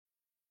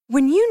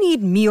When you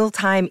need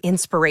mealtime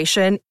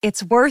inspiration,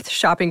 it's worth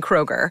shopping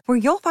Kroger, where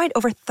you'll find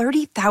over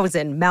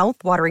 30,000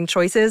 mouth-watering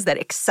choices that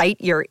excite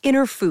your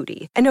inner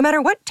foodie. And no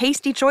matter what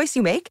tasty choice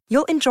you make,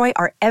 you'll enjoy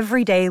our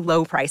everyday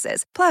low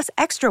prices, plus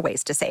extra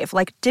ways to save,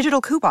 like digital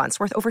coupons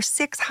worth over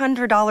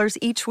 $600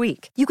 each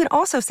week. You can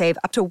also save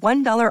up to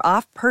 $1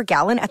 off per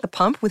gallon at the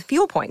pump with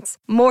fuel points.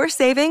 More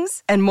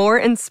savings and more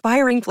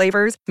inspiring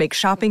flavors make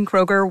shopping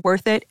Kroger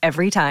worth it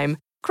every time.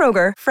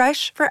 Kroger,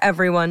 fresh for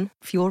everyone.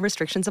 Fuel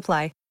restrictions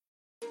apply.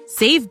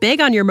 Save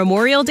big on your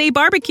Memorial Day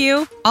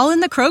barbecue, all in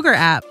the Kroger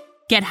app.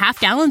 Get half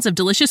gallons of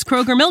delicious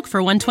Kroger milk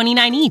for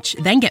 $1.29 each.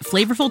 Then get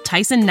flavorful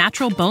Tyson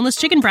natural boneless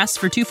chicken breasts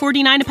for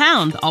 $2.49 a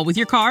pound, all with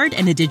your card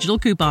and a digital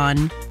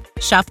coupon.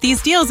 Shop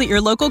these deals at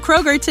your local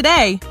Kroger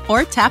today,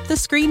 or tap the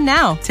screen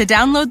now to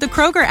download the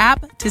Kroger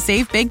app to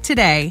save big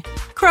today.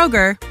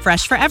 Kroger,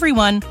 fresh for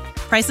everyone.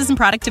 Prices and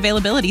product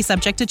availability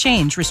subject to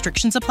change.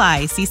 Restrictions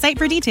apply. See site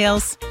for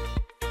details.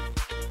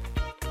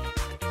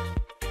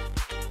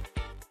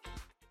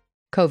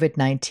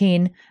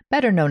 COVID-19,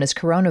 better known as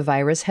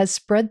coronavirus, has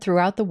spread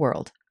throughout the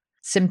world.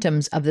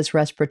 Symptoms of this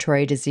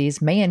respiratory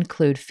disease may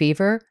include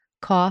fever,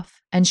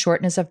 cough, and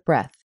shortness of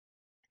breath.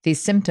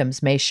 These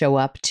symptoms may show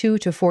up 2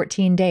 to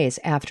 14 days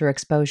after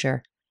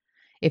exposure.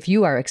 If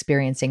you are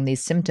experiencing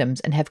these symptoms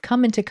and have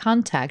come into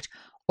contact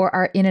or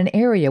are in an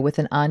area with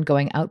an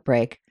ongoing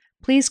outbreak,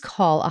 please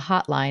call a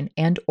hotline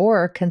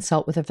and/or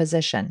consult with a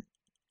physician.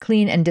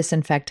 Clean and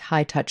disinfect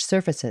high-touch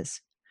surfaces.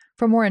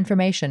 For more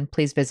information,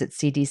 please visit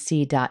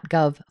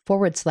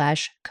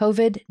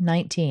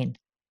cdc.gov/COVID-19.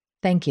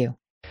 Thank you.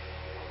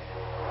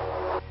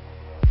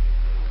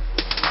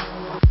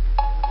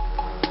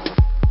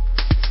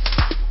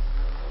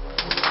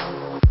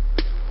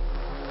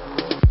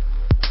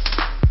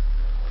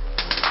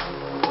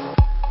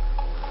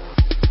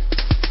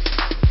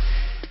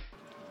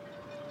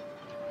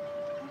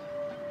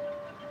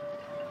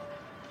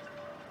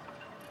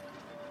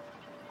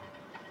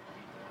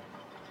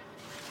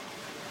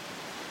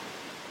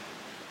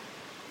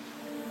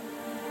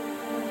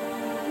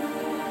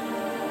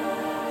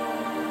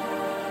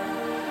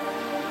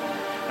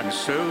 And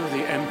so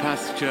the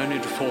empath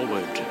journeyed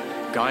forward,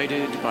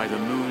 guided by the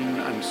moon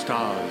and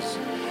stars,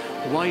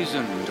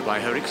 wizened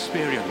by her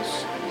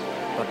experience,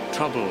 but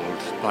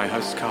troubled by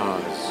her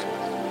scars.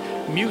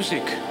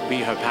 Music be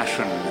her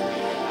passion,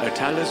 a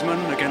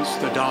talisman against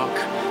the dark,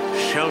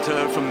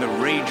 shelter from the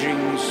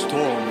raging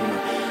storm,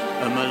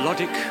 a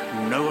melodic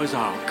Noah's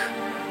Ark.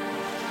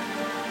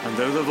 And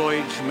though the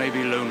voyage may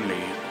be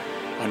lonely,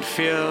 and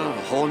fear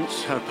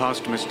haunts her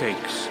past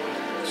mistakes,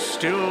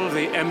 still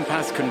the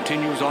empath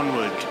continues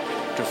onward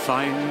to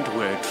find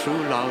where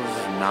true love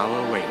now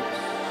awaits.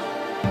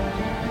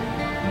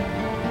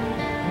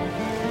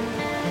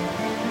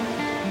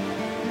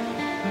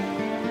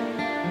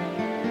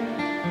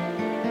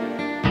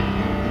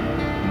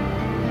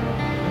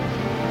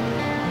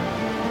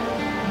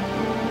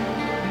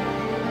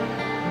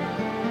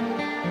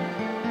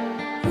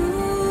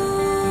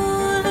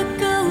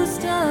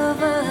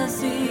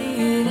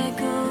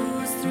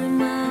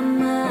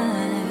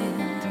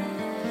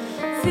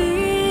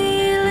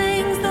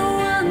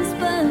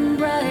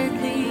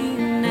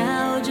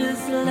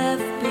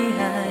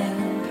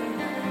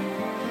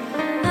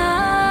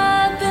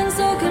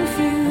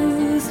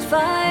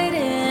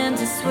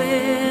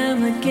 Swim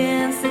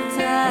against the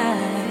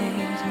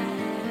tide,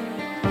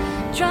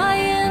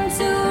 trying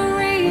to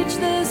reach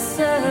the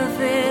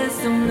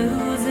surface. I'm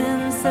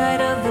losing sight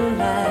of the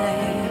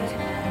light.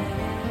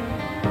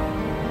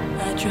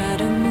 I try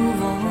to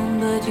move on,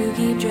 but you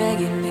keep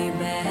dragging me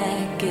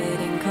back,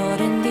 getting caught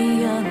in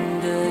the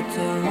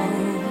undertow.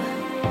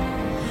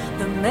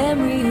 The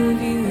memory of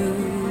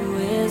you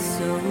is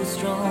so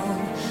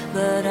strong,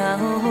 but I'll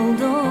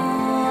hold on.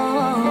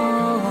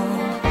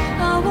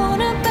 I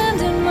won't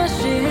abandon my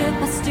ship,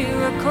 I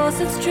steer a course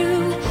that's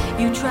true.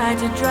 You tried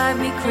to drive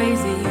me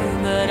crazy,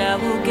 but I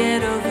will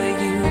get over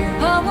you.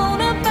 I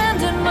won't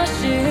abandon my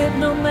ship,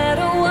 no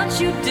matter what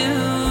you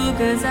do,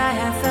 'cause I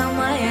have found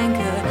my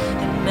anchor,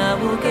 and I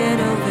will get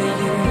over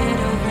you.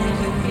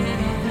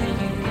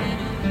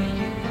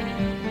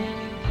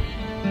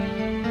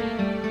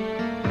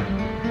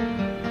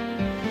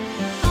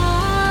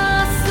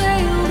 I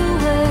sailed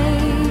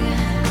away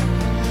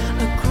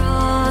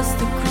across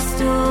the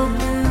crystal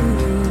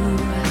blue,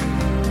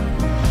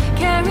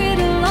 carried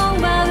along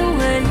by the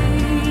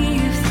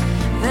waves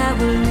that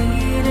were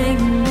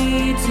leading me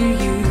to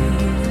you.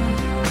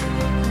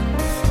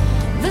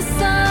 The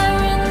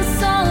siren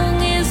song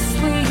is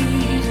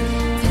sweet,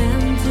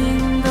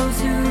 tempting those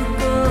who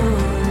go.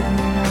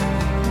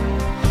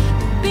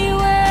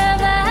 Beware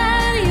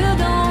that you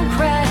don't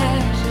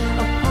crash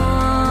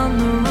upon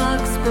the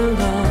rocks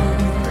below.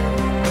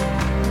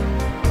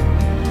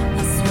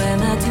 I swam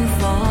out too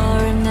far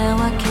and now I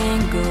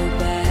can't go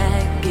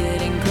back,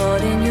 getting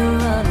caught in your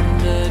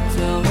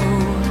undertow.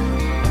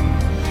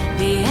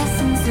 The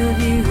essence of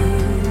you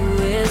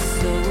is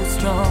so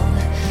strong,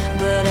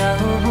 but I'll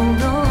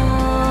hold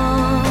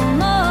on.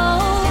 No,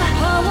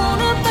 I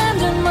won't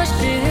abandon my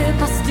ship,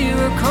 I'll steer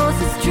a course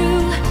that's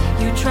true.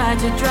 You tried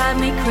to drive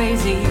me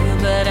crazy,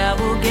 but I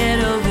will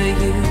get over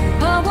you.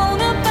 I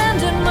won't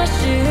abandon my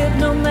ship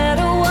no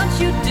matter what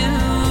you do,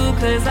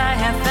 'cause I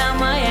have found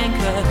my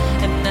anchor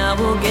and I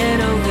will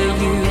get over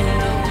you.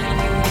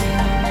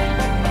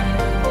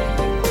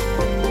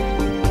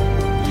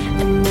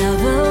 And now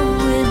the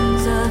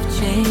winds of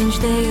change,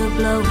 they are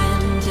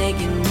blowing,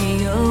 taking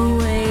me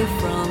away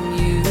from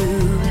you.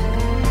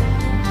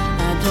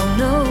 I don't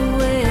know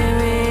where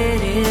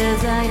it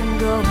is I am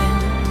going,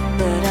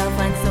 but I'll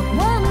find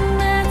someone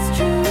that's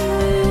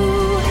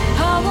true.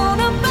 I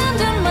won't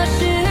abandon my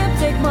ship,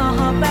 take my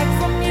heart back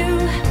from you.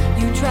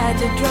 You tried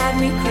to drive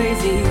me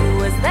crazy,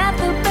 was that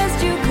the best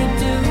you could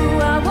do?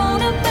 I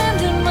won't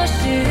abandon my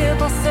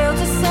ship, I'll sail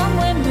to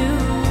somewhere new,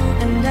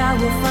 and I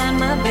will find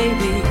my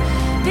baby,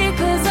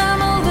 because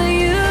I'm over you.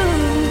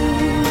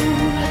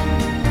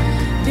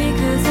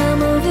 Because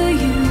I'm over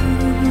you.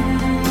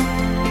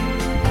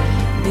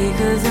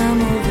 Because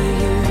I'm over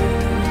you.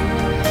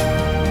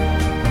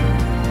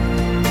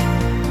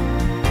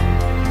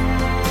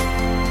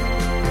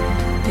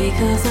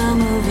 Because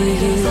I'm over you.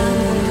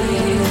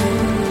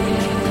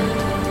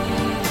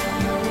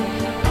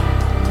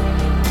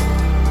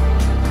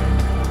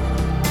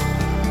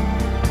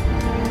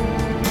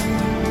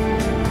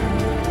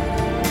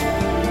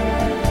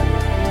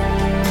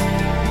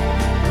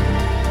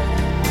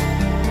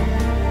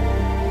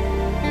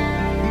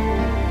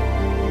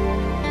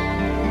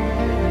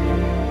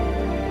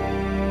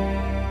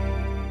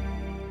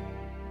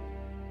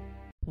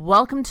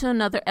 Welcome to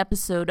another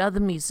episode of the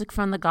Music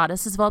from the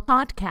Goddesses Vault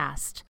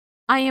podcast.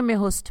 I am your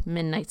host,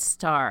 Midnight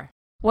Star.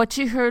 What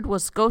you heard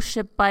was Ghost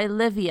Ship by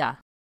Livia.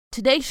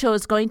 Today's show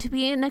is going to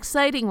be an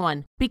exciting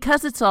one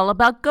because it's all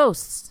about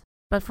ghosts.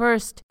 But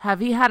first,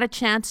 have you had a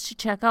chance to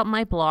check out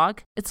my blog?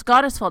 It's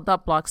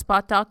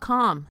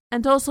goddessvault.blogspot.com.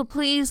 And also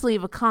please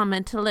leave a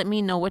comment to let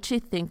me know what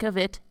you think of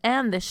it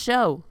and the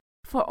show.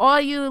 For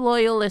all you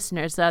loyal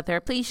listeners out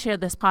there, please share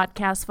this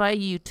podcast via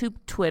YouTube,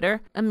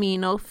 Twitter,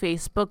 Amino,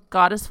 Facebook,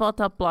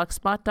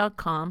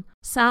 goddessvault.blogspot.com,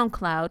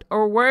 SoundCloud,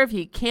 or wherever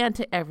you can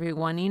to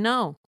everyone you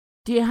know.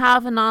 Do you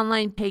have an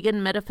online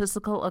pagan,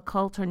 metaphysical,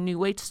 occult, or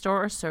new age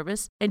store or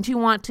service, and you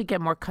want to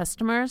get more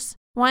customers?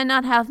 Why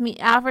not have me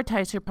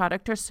advertise your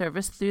product or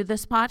service through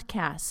this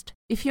podcast?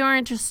 If you're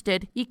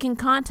interested, you can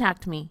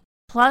contact me.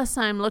 Plus,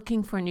 I'm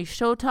looking for new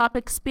show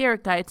topics,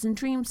 spirit guides, and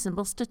dream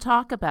symbols to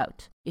talk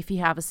about. If you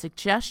have a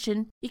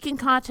suggestion, you can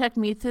contact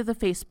me through the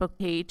Facebook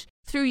page,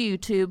 through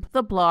YouTube,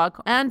 the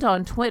blog, and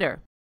on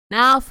Twitter.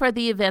 Now for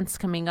the events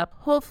coming up,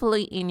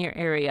 hopefully in your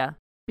area.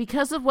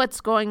 Because of what's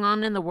going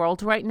on in the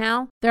world right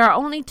now, there are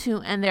only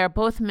two, and they are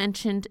both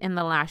mentioned in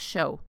the last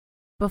show.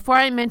 Before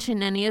I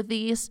mention any of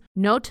these,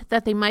 note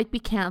that they might be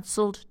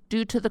cancelled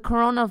due to the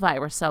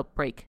coronavirus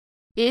outbreak.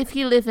 If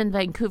you live in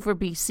Vancouver,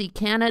 BC,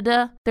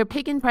 Canada, their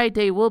Pagan Pride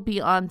Day will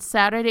be on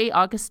Saturday,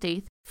 August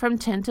 8th from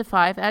 10 to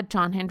 5 at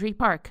John Henry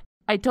Park.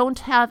 I don't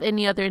have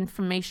any other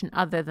information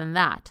other than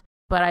that,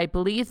 but I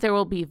believe there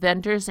will be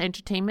vendors,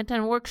 entertainment,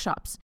 and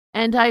workshops,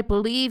 and I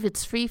believe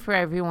it's free for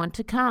everyone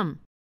to come.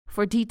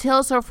 For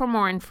details or for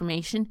more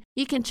information,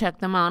 you can check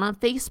them out on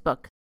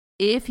Facebook.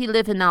 If you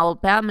live in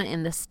Alabama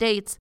in the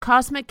States,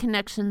 Cosmic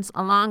Connections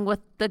along with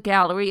the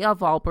Gallery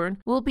of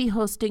Auburn will be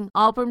hosting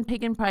Auburn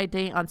Pagan Pride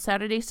Day on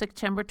Saturday,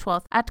 September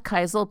 12th at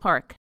Keisel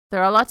Park.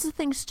 There are lots of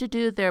things to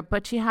do there,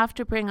 but you have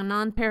to bring a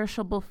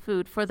non-perishable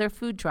food for their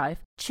food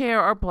drive,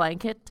 chair or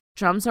blanket,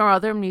 drums or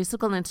other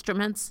musical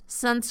instruments,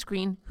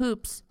 sunscreen,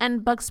 hoops,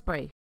 and bug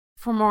spray.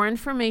 For more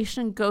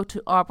information, go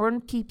to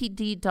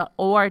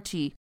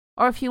auburnppd.org,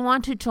 or if you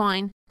want to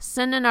join,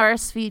 send an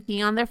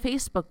RSVP on their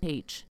Facebook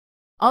page.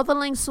 All the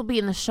links will be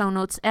in the show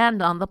notes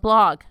and on the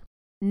blog.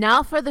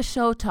 Now for the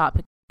show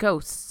topic,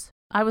 ghosts.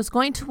 I was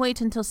going to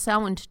wait until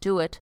Samhain to do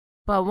it,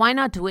 but why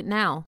not do it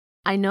now?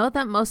 I know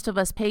that most of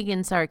us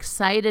pagans are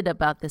excited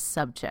about this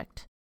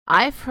subject.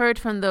 I've heard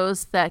from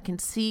those that can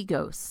see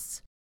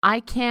ghosts.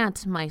 I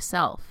can't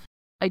myself.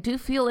 I do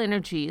feel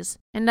energies,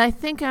 and I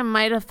think I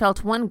might have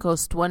felt one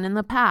ghost one in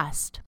the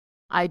past.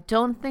 I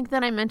don't think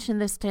that I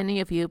mentioned this to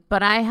any of you,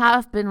 but I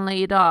have been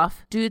laid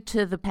off due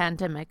to the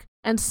pandemic.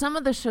 And some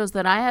of the shows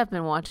that I have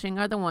been watching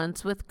are the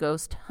ones with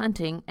ghost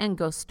hunting and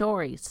ghost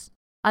stories.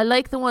 I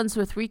like the ones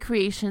with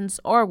recreations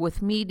or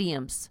with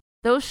mediums.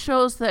 Those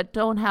shows that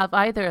don't have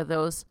either of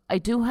those, I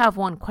do have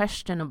one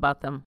question about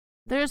them.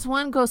 There's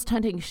one ghost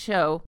hunting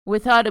show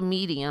without a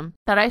medium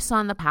that I saw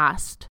in the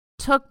past.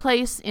 Took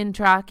place in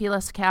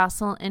Dracula's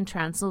castle in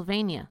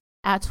Transylvania.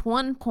 At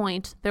one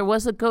point, there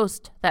was a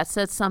ghost that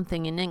said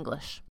something in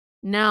English.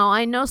 Now,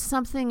 I know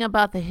something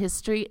about the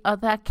history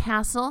of that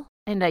castle,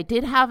 and I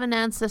did have an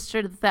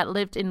ancestor that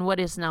lived in what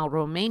is now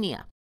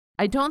Romania.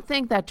 I don't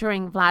think that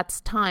during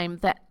Vlad's time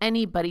that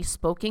anybody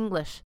spoke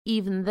English,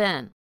 even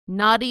then.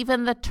 Not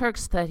even the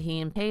Turks that he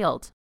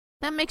impaled.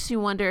 That makes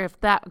you wonder if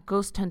that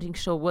ghost hunting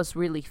show was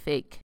really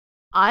fake.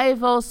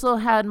 I've also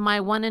had my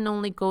one and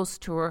only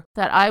ghost tour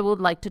that I would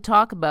like to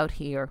talk about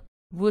here,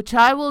 which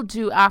I will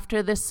do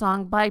after this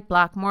song by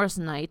Blackmore's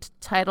Night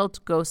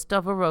titled Ghost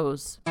of a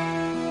Rose.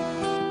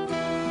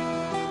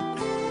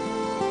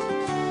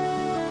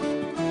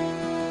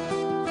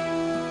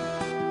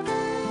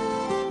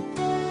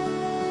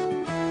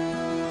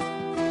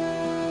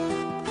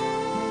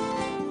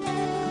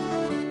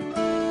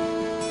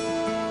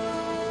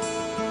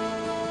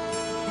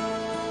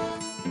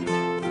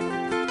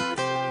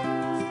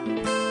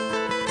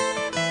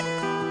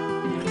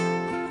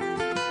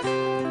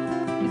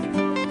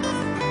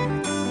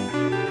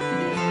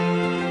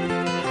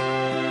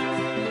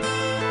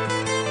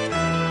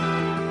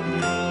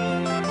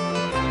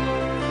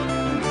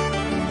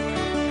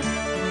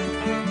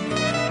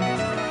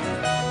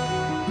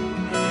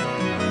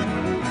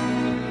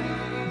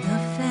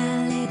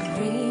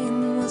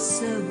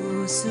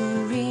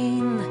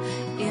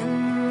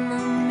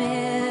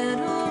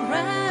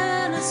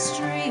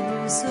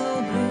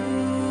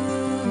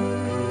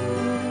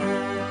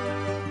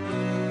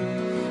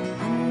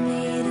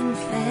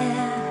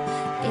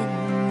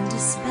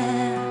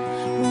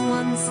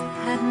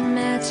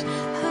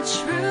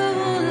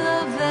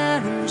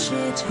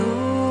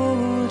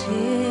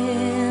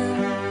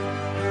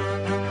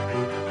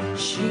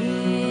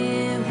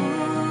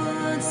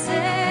 would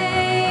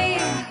say,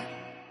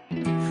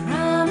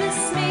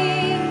 promise me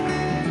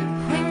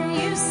when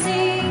you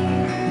see a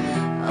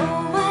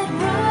white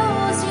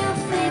rose,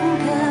 you'll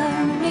think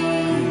of me.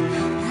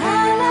 I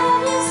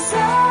love you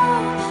so,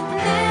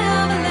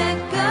 never let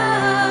go.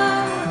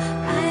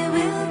 I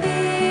will be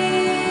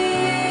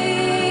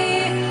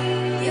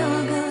your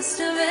ghost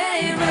of a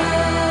rose.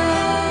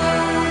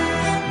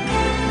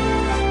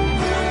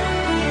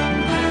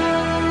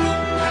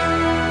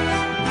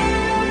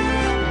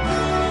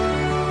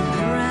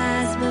 Her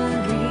eyes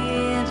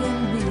believed in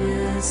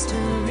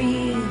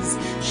mysteries.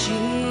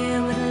 She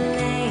would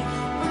lay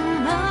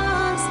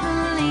amongst the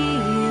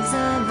leaves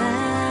of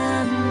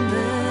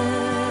amber.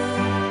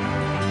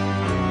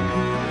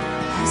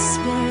 Her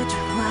spirit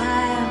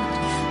wild,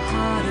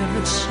 heart of a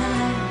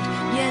child,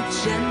 yet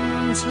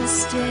gentle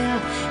still,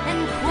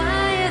 and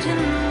quiet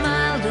and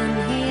mild, and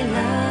he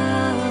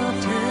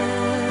loved her.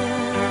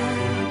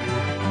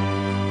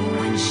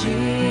 When she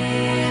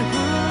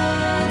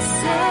would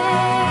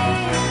say,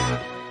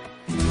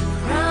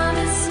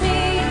 promise me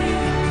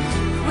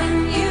when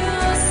you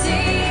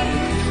see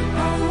a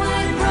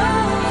white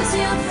rose,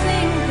 you'll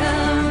think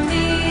of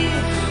me.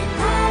 I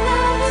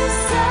love you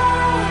so,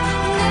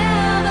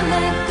 never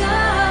let go.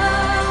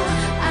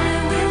 I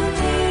will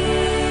be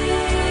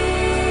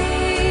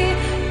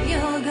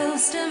your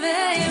ghost of a ghost of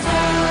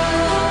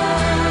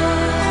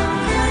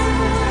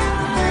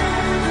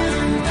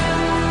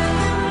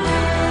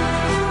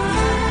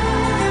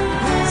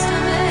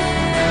a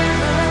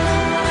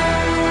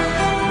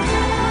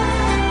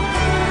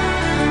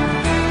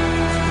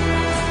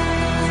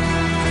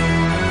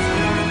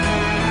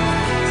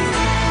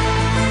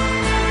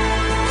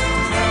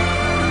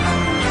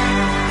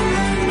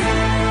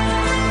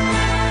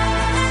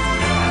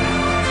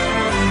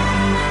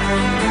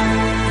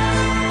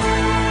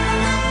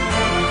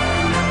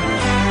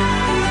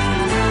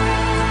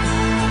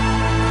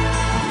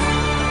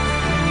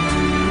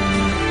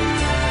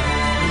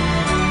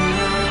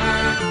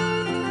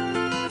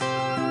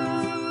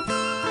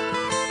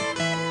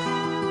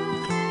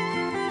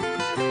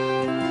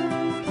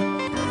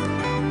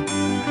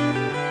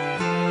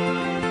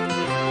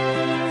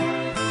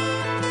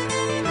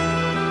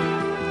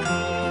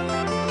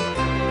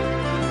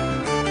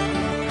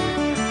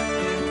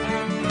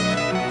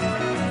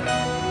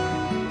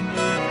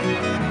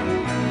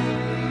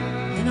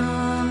When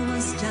all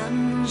was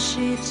done,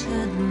 she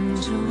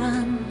turned to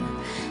run,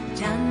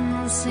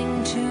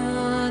 dancing to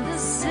the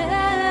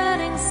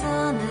setting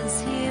sun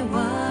as he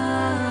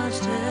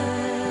watched her.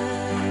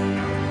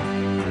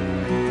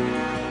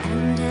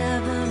 And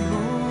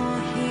evermore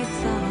he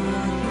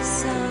thought he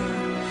saw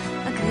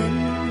a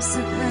glimpse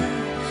of her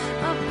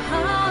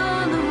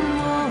upon the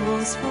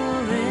walls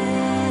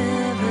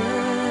forever.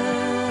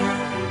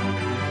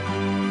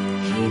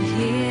 He'd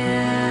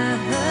hear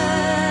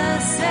her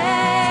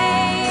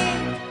say,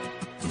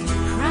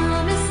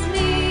 promise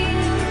me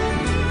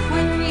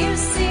when you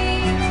see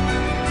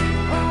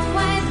a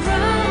white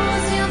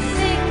rose, you'll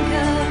think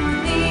of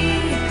me.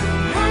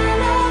 I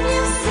love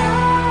you so,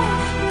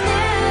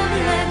 never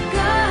let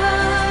go.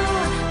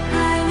 I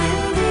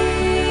will be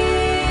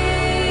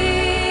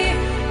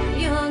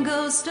your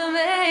ghost of a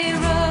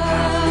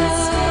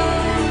rose.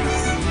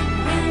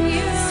 When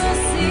you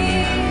see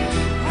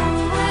a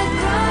white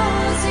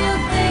rose,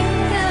 you'll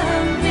think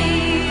of me.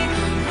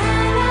 I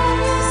love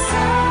you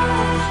so,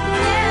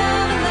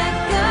 never let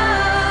go.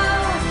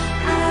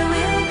 I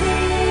will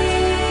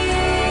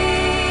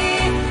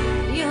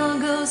be your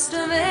ghost of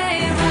a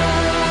rose.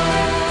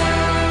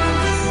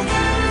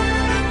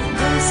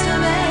 Ghost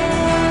of a ghost of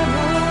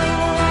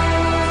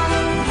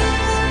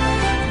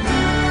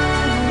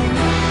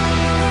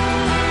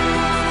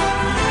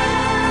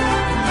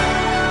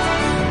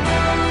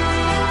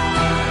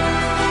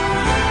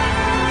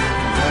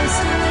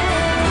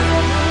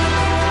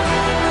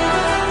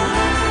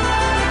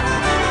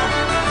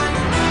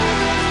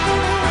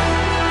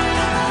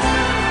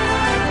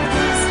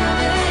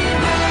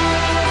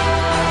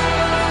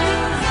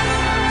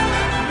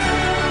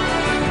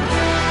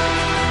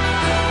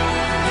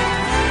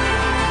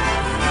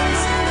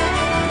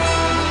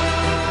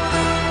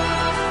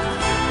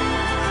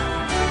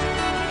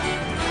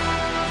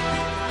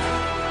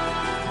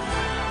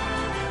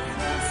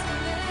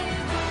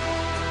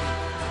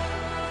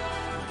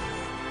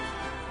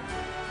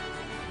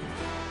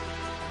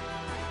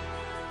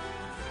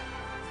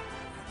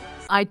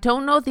I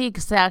don't know the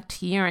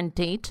exact year and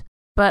date,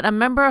 but a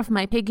member of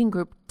my pagan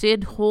group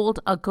did hold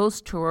a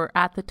ghost tour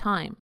at the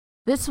time.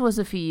 This was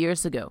a few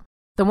years ago.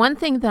 The one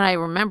thing that I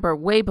remember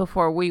way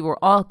before we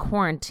were all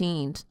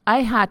quarantined,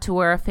 I had to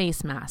wear a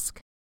face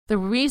mask. The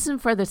reason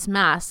for this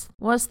mask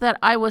was that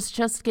I was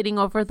just getting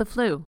over the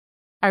flu.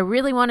 I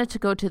really wanted to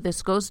go to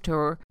this ghost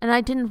tour, and I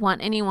didn't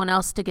want anyone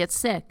else to get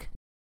sick.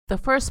 The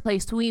first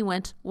place we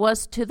went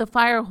was to the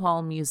Fire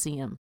Hall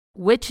Museum,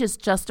 which is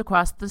just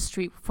across the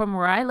street from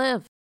where I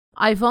live.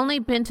 I've only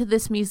been to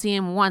this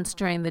museum once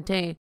during the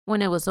day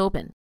when it was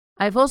open.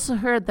 I've also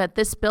heard that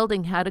this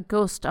building had a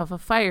ghost of a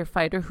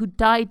firefighter who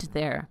died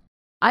there.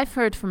 I've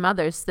heard from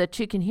others that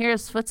you can hear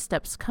his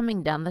footsteps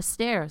coming down the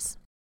stairs.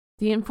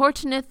 The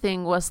unfortunate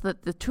thing was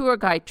that the tour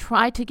guide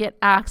tried to get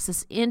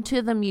access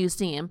into the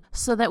museum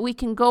so that we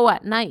can go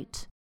at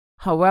night.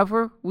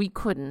 However, we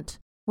couldn't,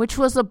 which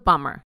was a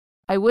bummer.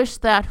 I wish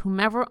that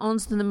whomever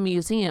owns the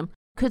museum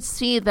could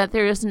see that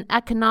there is an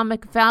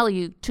economic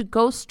value to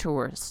ghost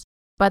tours,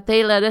 but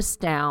they let us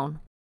down.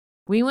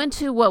 We went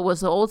to what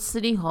was the old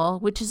City Hall,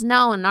 which is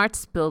now an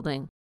arts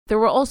building. There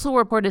were also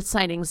reported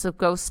sightings of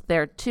ghosts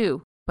there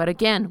too, but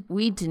again,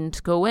 we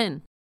didn't go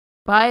in.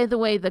 By the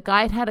way, the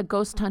guide had a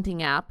ghost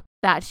hunting app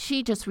that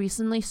she just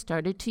recently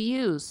started to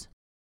use.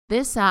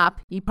 This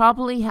app you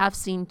probably have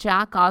seen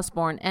Jack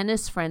Osborne and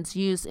his friends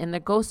use in their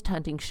ghost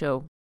hunting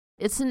show.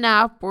 It's an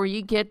app where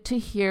you get to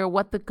hear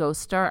what the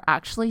ghosts are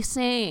actually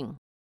saying.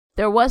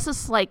 There was a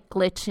slight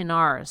glitch in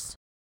ours.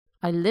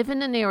 I live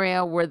in an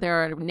area where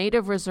there are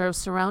native reserves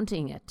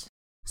surrounding it,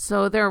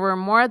 so there were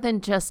more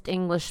than just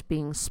English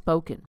being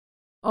spoken.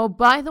 Oh,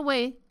 by the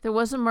way, there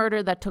was a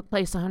murder that took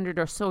place 100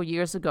 or so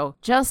years ago,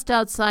 just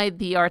outside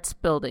the arts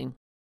building.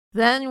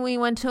 Then we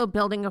went to a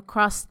building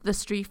across the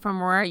street from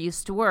where I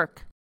used to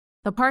work.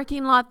 The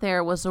parking lot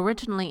there was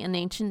originally an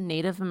ancient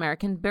Native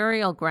American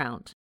burial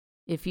ground.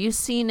 If you've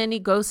seen any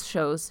ghost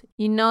shows,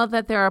 you know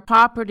that there are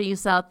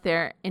properties out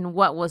there in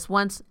what was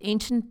once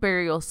ancient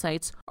burial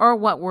sites or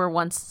what were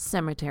once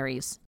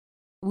cemeteries.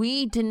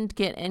 We didn't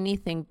get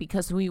anything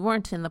because we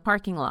weren't in the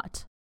parking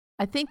lot.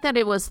 I think that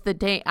it was the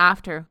day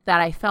after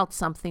that I felt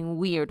something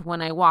weird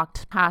when I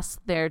walked past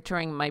there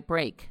during my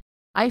break.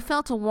 I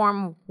felt a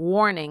warm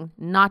warning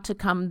not to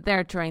come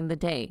there during the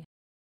day.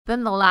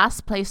 Then the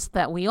last place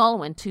that we all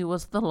went to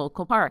was the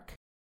local park.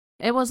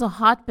 It was a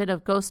hotbed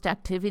of ghost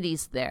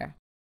activities there.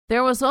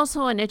 There was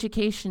also an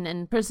education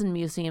and prison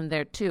museum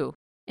there too.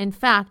 In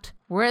fact,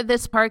 where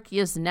this park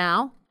is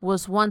now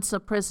was once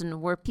a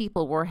prison where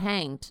people were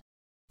hanged.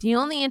 The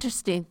only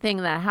interesting thing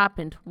that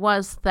happened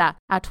was that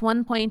at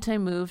one point I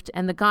moved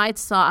and the guide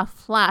saw a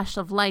flash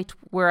of light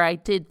where I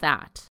did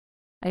that.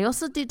 I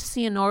also did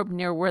see an orb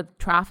near where the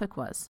traffic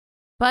was,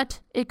 but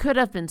it could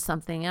have been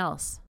something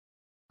else.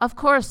 Of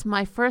course,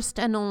 my first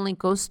and only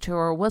ghost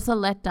tour was a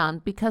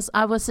letdown because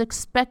I was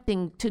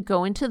expecting to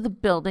go into the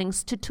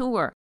buildings to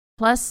tour.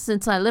 Plus,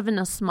 since I live in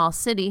a small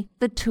city,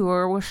 the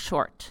tour was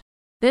short.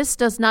 This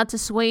does not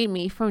dissuade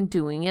me from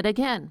doing it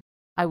again.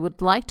 I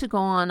would like to go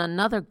on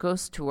another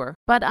ghost tour,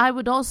 but I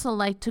would also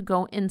like to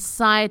go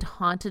inside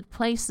haunted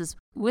places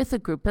with a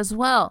group as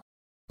well.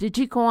 Did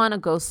you go on a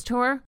ghost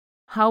tour?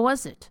 How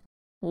was it?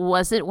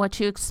 Was it what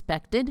you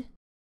expected?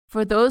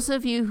 For those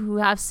of you who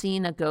have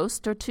seen a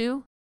ghost or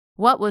two,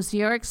 what was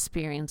your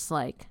experience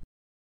like?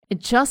 It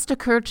just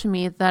occurred to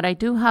me that I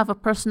do have a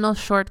personal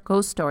short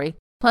ghost story,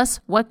 plus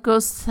what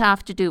ghosts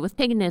have to do with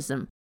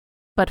paganism.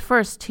 But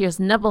first, here's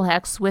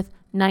Nebelhex with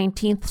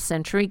 19th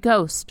Century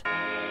Ghost.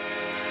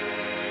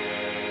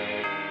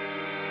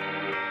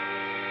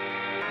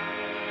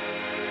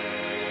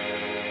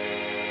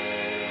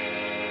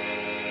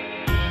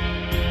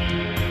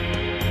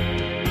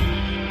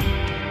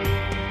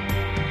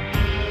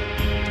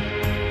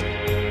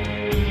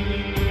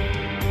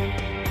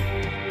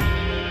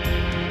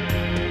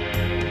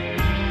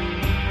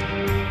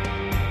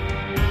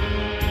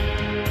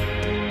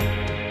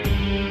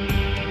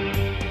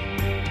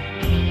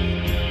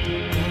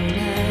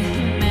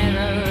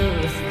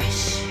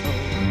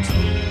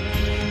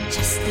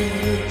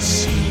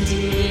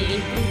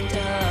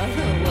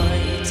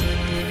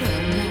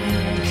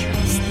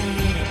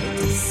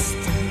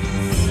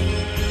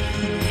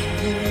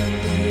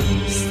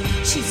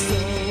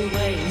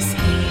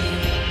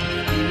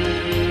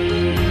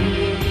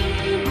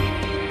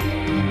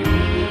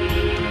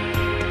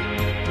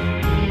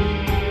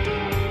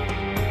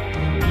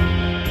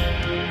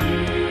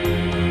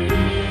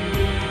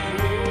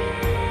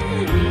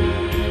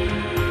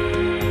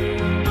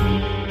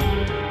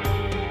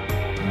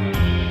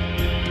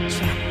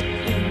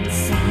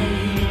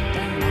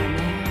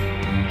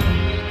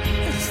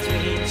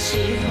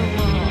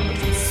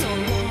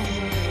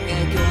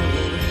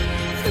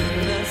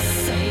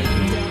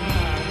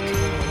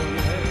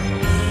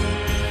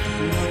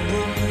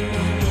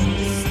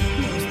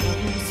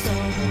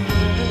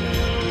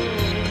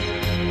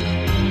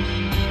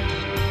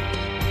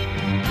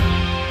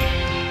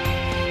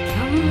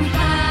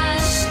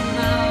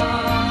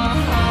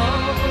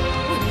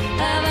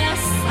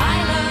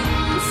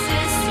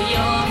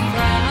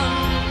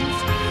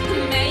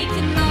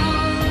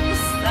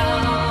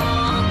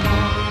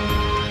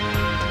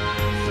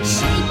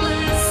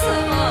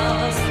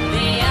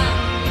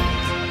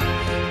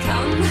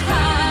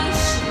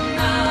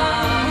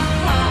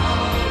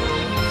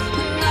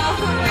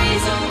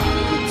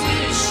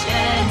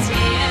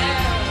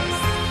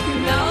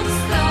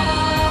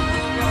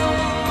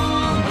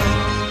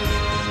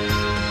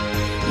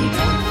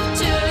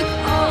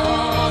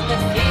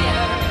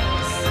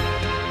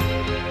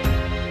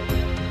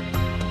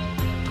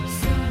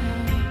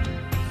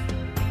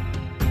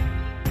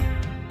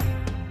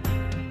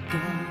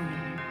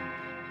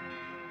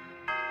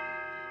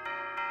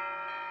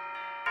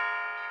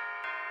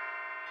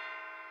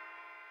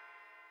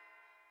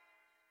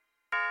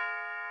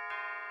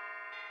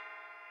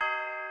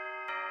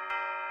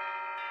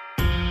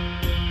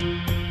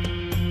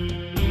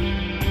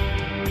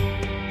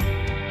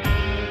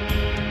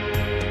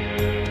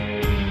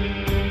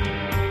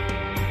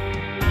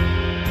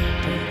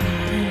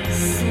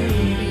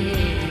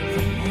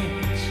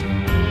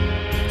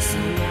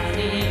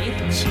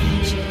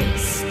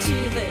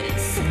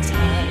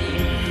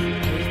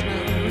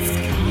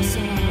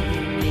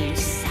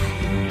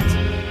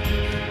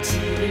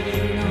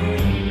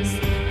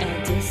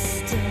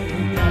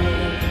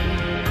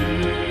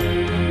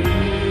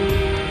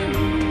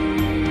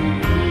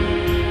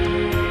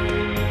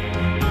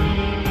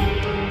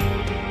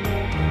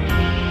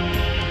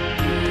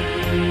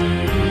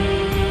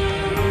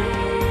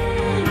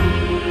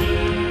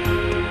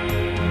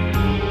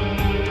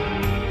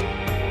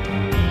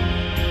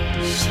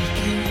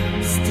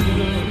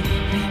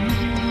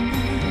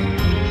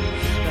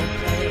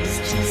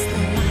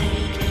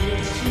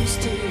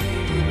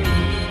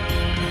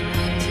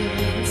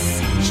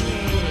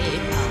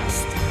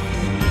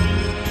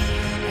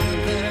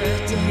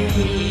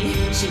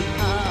 she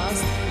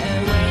passed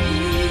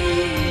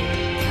away.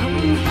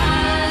 Come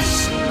hush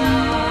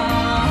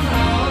now,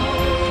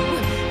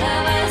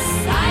 ever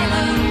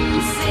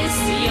silence is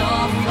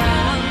your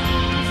friend,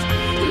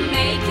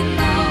 make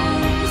no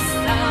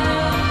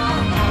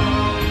sound.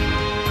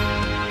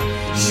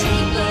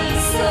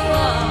 Shapeless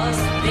was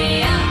the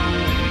end.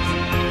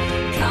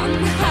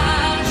 Come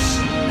hush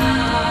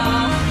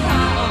now,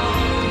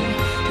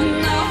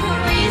 no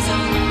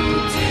reason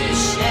to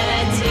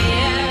shed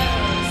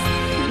tears,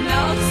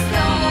 no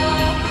sorrow.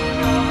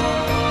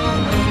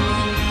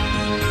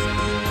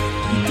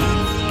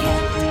 Death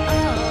kept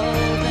all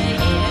the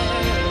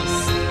years.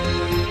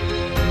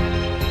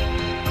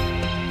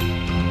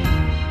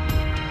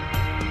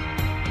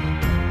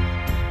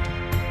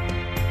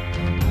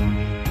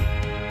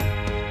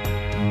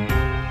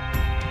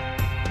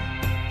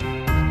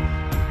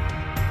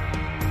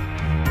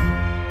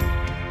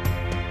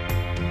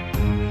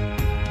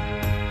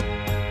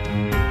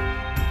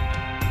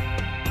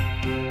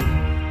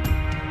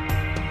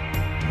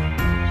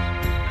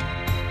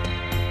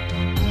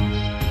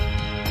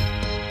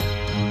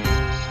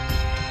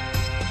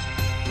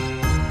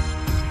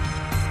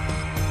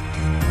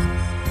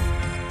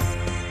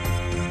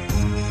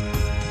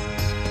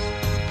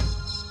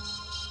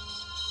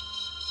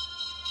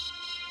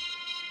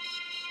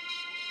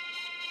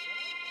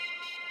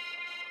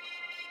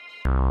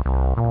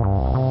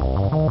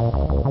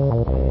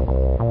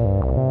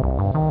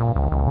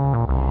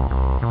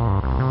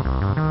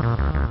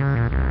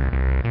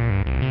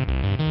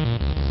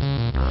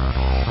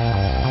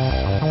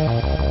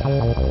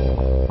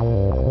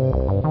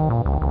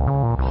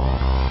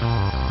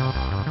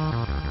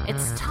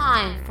 It's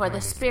time for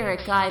the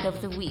spirit guide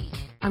of the week.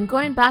 I'm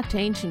going back to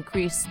ancient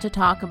Greece to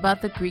talk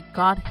about the Greek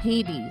god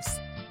Hades.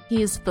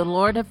 He is the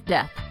lord of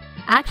death.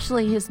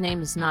 Actually, his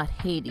name is not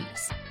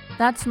Hades.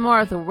 That's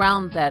more of the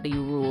realm that he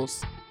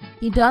rules.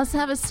 He does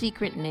have a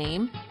secret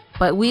name,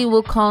 but we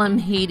will call him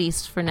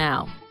Hades for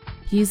now.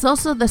 He's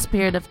also the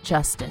spirit of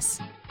justice.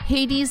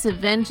 Hades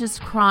avenges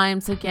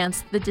crimes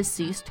against the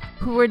deceased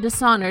who were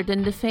dishonored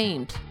and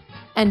defamed,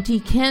 and he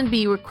can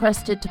be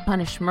requested to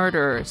punish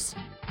murderers.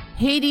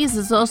 Hades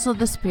is also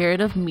the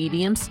spirit of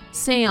mediums,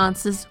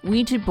 seances,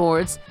 Ouija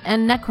boards,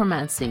 and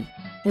necromancy.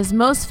 His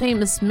most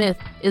famous myth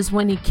is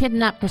when he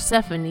kidnapped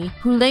Persephone,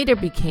 who later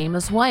became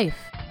his wife.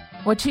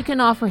 What you can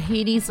offer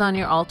Hades on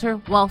your altar?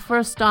 Well,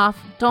 first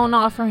off, don't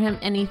offer him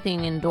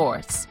anything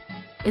indoors.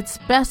 It's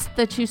best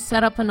that you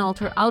set up an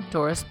altar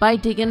outdoors by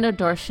digging a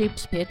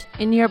door-shaped pit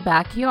in your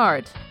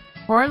backyard.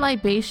 Pour a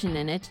libation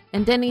in it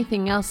and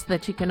anything else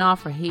that you can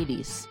offer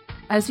Hades.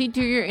 As you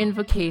do your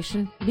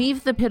invocation,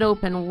 leave the pit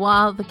open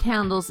while the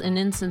candles and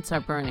incense are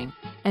burning.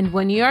 And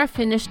when you are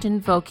finished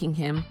invoking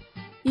him,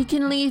 you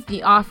can leave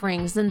the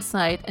offerings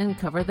inside and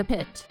cover the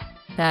pit.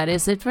 That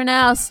is it for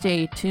now.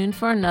 Stay tuned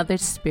for another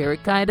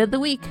Spirit Guide of the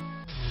Week.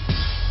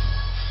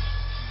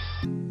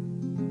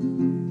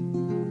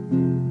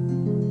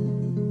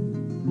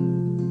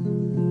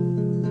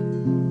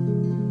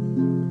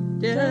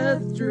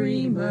 Death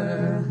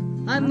dreamer,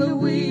 I'm the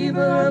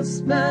weaver of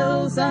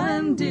spells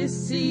and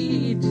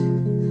deceit.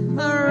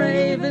 A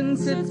raven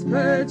sits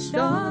perched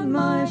on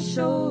my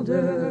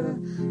shoulder.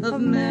 Of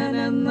men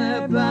and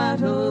their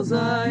battles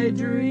I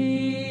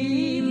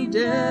dream.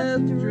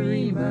 Death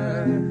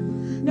dreamer,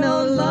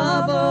 no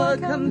love or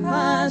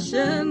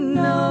compassion,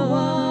 no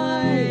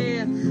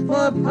I.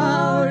 For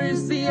power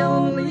is the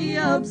only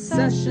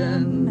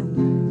obsession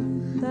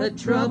that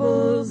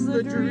troubles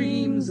the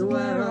dreams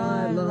where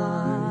I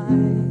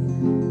lie.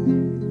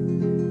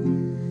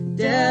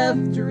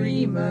 Death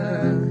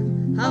dreamer,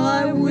 how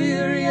I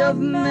weary of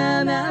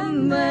men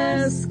and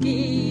their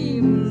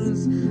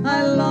schemes.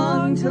 I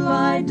long to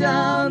lie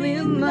down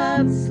in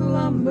that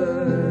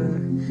slumber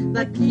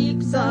that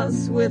keeps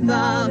us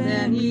without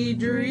any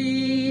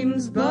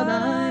dreams. But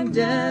I'm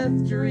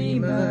death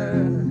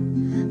dreamer,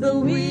 the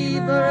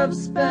weaver of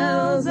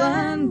spells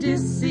and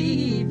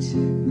deceit.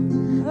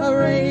 A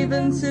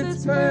raven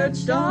sits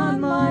perched on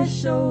my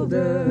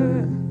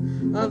shoulder.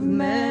 Of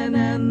men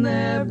and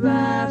their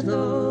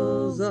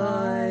battles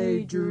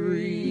I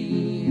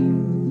dream.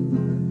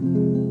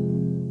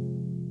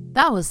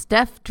 That was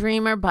Death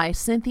Dreamer by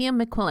Cynthia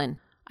McQuillan.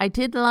 I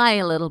did lie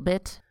a little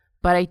bit,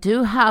 but I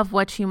do have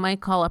what you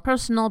might call a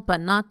personal but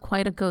not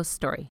quite a ghost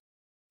story.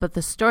 But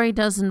the story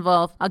does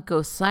involve a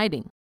ghost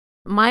sighting.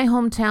 My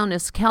hometown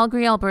is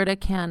Calgary, Alberta,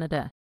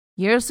 Canada.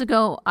 Years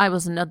ago, I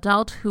was an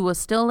adult who was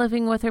still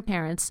living with her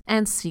parents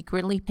and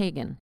secretly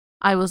pagan.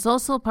 I was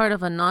also part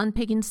of a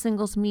non-pagan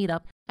singles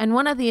meetup, and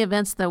one of the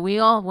events that we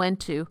all went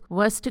to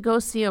was to go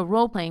see a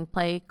role-playing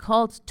play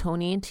called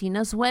Tony and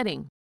Tina's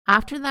Wedding.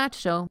 After that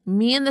show,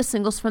 me and the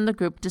singles from the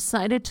group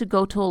decided to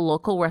go to a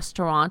local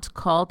restaurant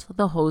called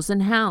The Hose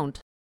and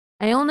Hound.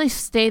 I only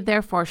stayed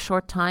there for a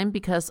short time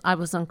because I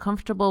was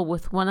uncomfortable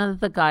with one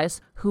of the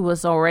guys who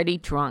was already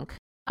drunk.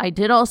 I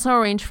did also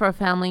arrange for a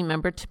family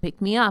member to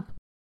pick me up.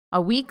 A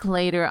week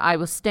later, I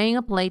was staying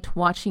up late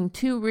watching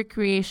 2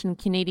 recreation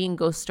Canadian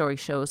ghost story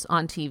shows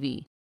on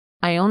TV.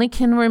 I only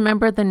can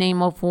remember the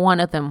name of one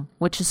of them,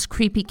 which is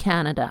Creepy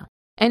Canada.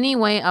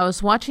 Anyway, I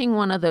was watching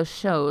one of those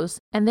shows,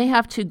 and they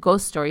have 2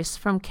 ghost stories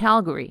from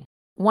Calgary.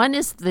 One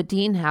is the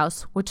Dean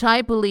House, which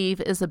I believe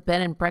is a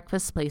bed and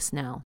breakfast place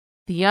now.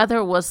 The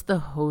other was the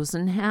Hose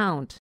and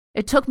Hound.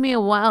 It took me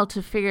a while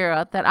to figure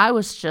out that I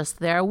was just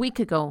there a week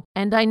ago,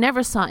 and I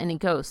never saw any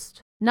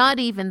ghost, not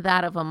even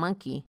that of a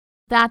monkey.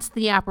 That's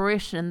the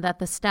apparition that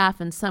the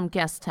staff and some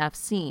guests have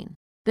seen.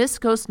 This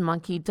ghost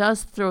monkey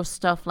does throw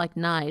stuff like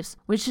knives,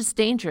 which is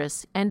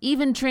dangerous, and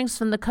even drinks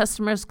from the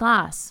customer's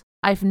glass.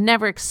 I've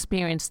never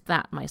experienced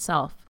that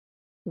myself.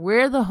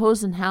 Where the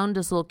Hose and Hound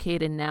is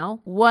located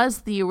now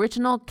was the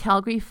original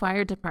Calgary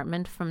Fire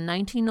Department from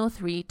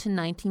 1903 to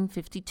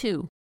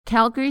 1952.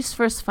 Calgary's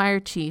first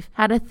fire chief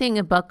had a thing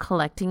about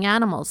collecting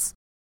animals.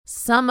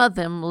 Some of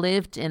them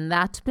lived in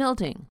that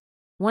building.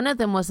 One of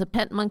them was a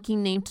pet monkey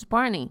named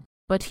Barney,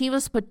 but he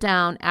was put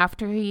down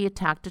after he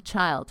attacked a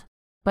child.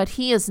 But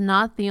he is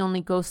not the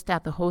only ghost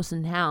at the Hose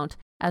and Hound,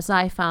 as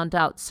I found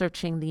out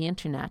searching the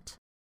internet.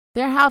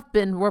 There have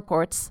been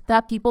reports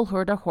that people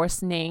heard a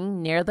horse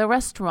neighing near the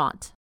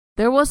restaurant.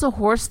 There was a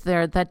horse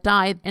there that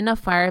died in a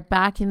fire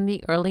back in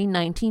the early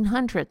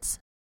 1900s.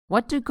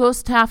 What do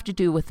ghosts have to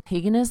do with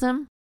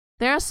paganism?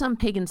 There are some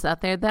pagans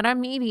out there that are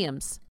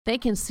mediums. They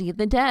can see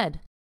the dead.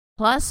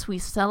 Plus, we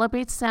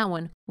celebrate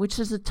Samhain, which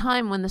is a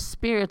time when the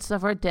spirits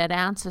of our dead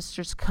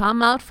ancestors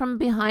come out from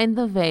behind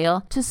the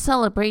veil to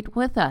celebrate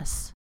with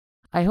us.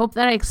 I hope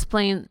that I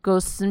explained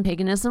ghosts and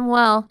paganism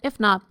well. If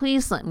not,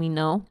 please let me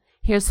know.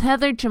 Here's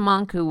Heather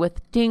Jamanku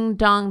with Ding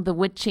Dong, the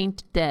Witch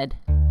Ain't Dead.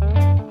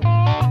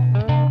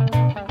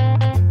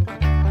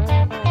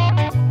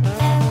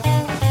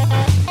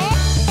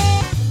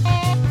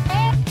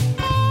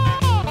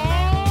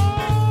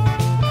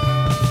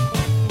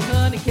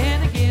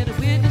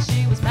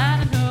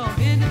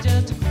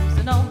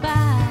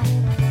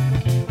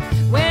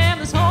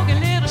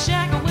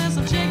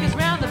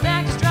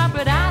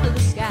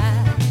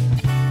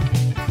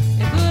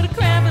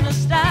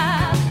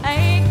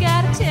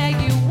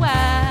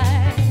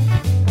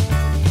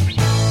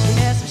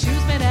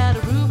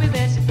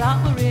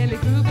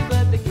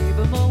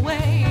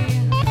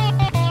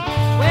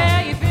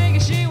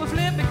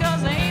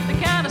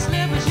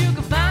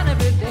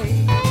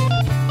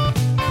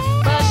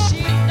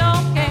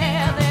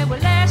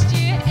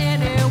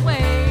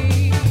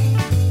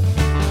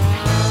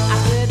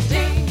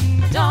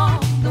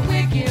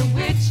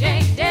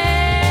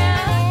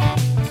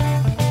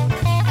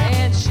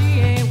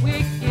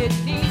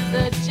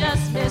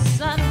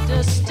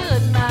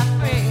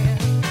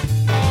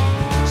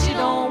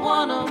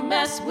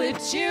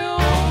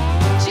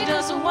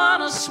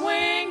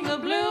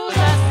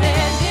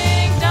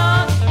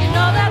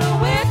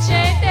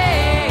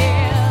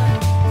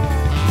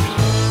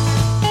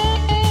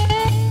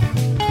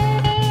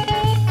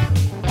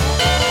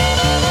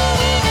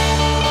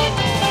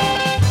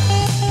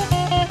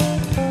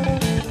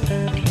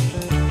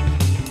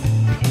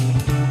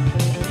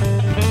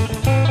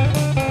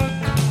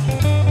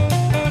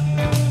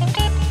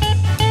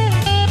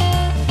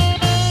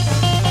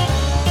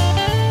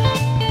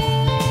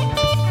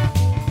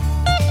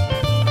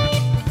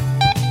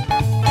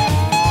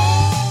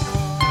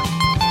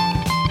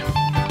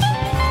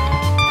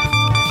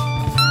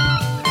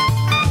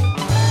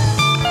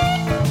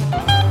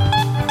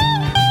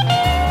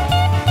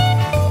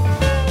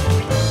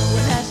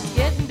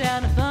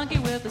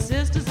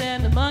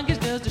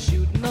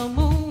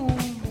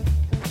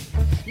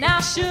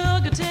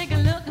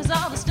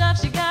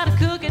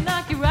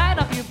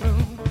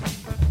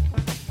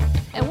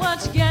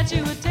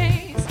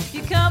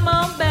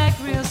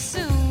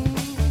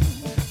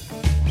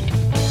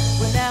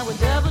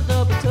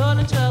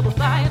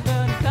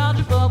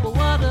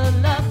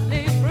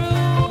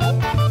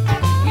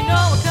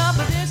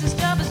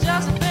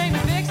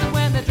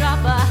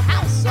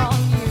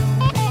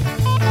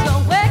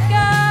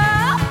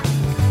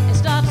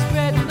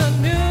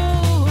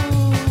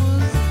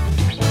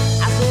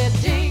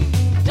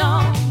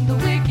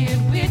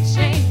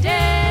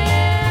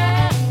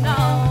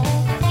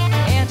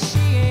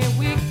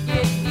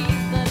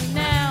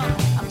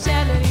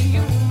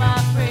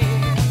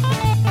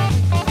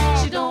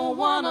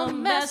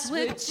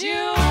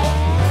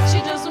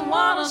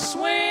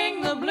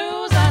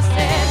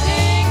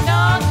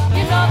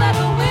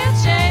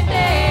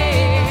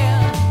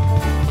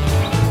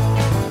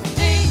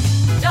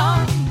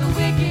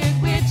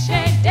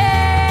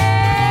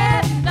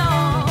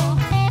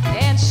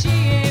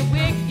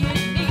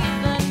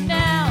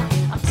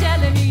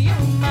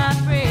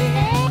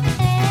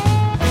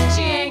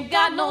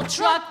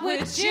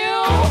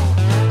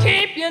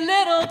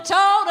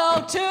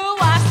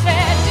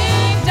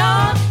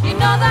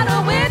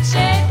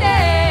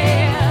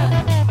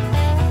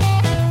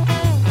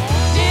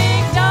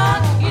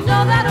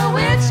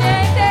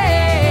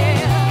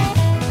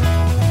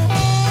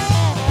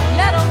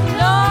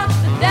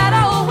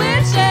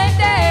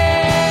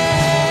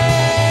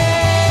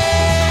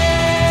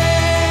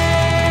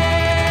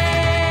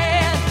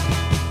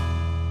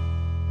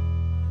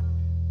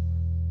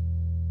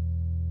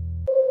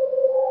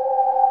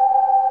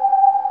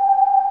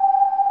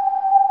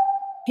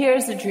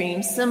 Here's a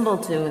dream symbol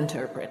to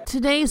interpret.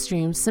 Today's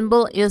dream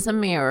symbol is a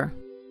mirror.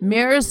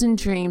 Mirrors in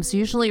dreams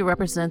usually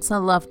represents a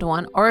loved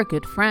one or a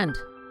good friend,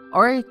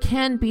 or it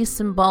can be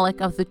symbolic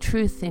of the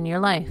truth in your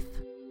life.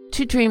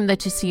 To dream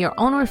that you see your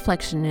own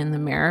reflection in the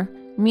mirror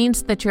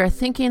means that you are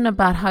thinking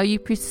about how you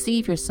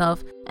perceive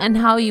yourself and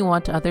how you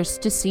want others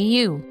to see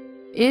you.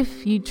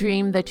 If you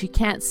dream that you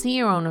can't see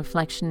your own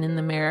reflection in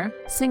the mirror,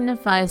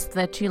 signifies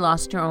that you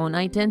lost your own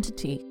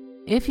identity.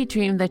 If you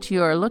dream that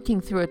you are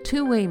looking through a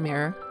two-way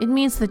mirror, it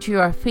means that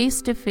you are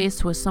face to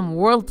face with some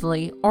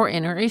worldly or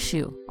inner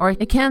issue, or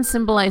it can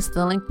symbolize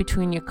the link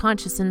between your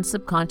conscious and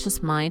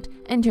subconscious mind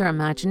and your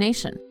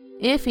imagination.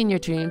 If in your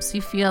dreams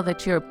you feel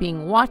that you are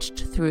being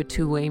watched through a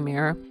two-way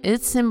mirror,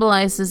 it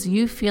symbolizes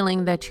you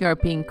feeling that you are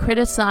being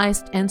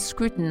criticized and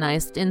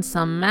scrutinized in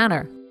some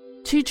manner.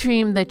 To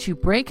dream that you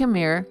break a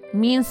mirror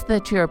means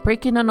that you are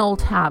breaking an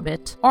old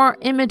habit or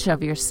image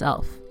of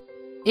yourself.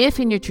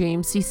 If in your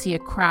dreams you see a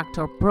cracked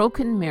or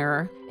broken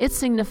mirror, it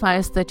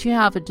signifies that you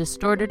have a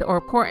distorted or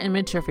poor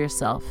image of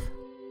yourself.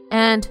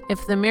 And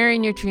if the mirror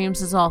in your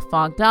dreams is all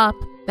fogged up,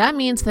 that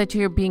means that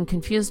you're being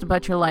confused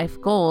about your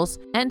life goals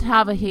and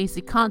have a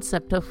hazy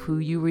concept of who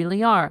you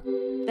really are.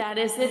 That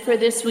is it for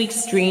this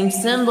week's dream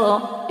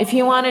symbol. If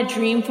you want a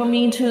dream for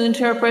me to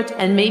interpret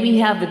and maybe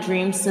have a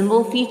dream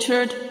symbol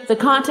featured, the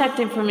contact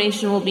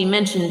information will be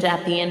mentioned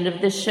at the end of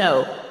the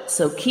show.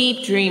 So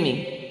keep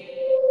dreaming.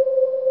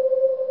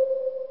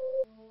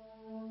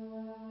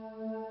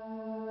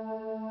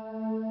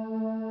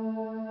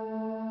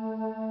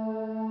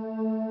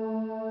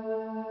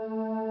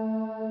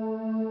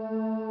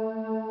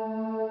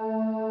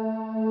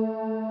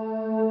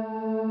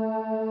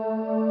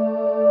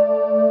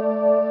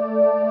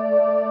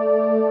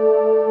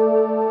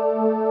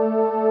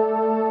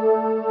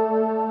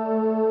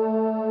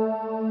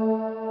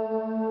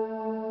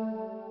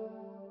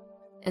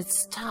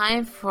 It's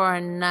time for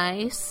a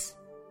nice,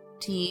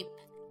 deep,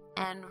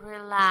 and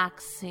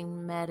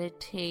relaxing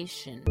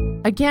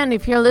meditation. Again,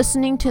 if you're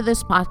listening to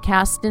this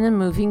podcast in a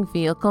moving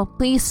vehicle,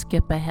 please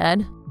skip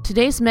ahead.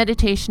 Today's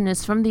meditation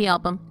is from the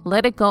album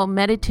Let It Go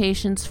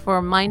Meditations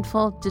for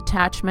Mindful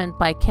Detachment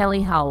by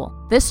Kelly Howell.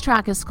 This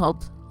track is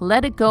called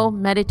Let It Go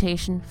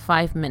Meditation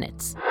 5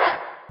 Minutes.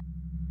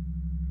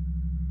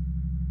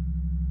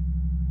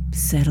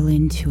 Settle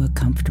into a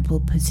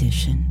comfortable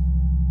position.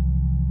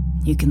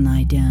 You can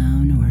lie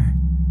down or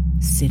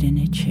sit in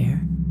a chair.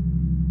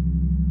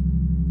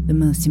 The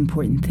most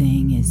important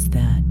thing is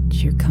that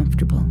you're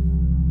comfortable.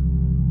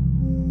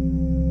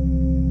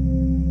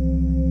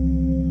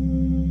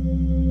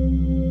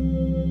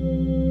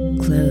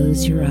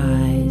 Close your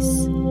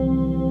eyes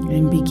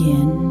and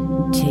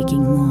begin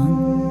taking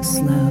long,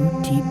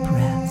 slow, deep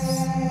breaths.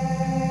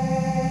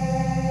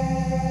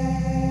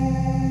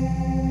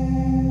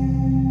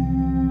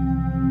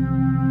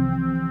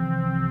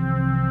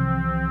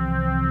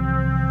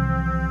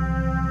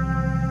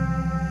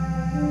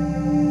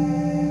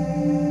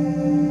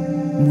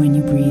 When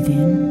you breathe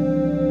in,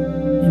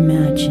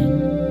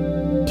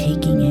 imagine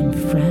taking in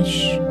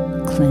fresh,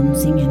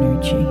 cleansing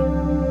energy.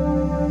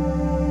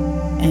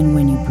 And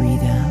when you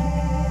breathe out,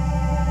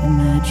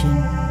 imagine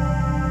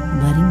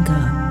letting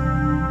go.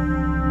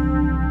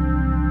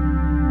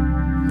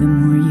 The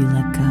more you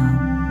let go,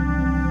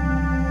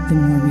 the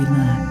more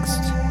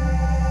relaxed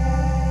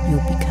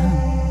you'll become.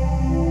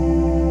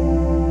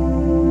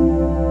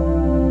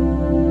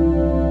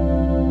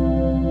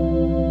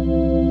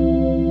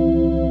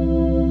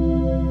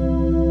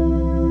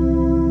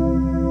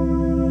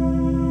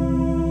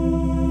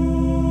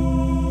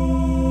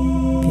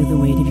 Feel the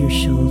weight of your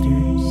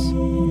shoulders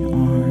and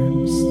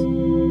arms.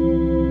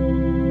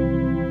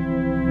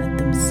 Let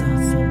them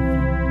soften.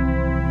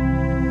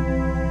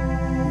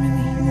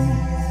 Release.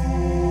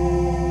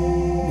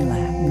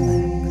 Relax.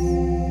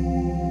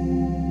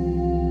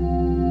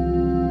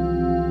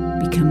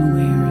 Become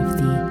aware of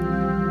the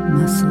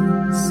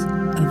muscles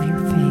of your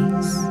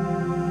face.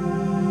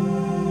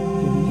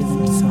 Feel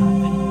them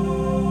soften.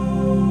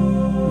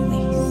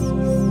 Release.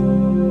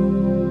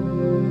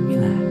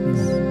 Relax.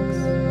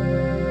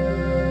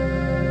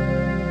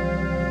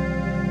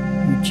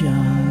 Your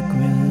jaw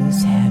grows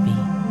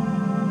heavy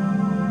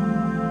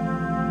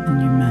and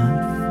your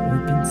mouth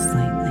opens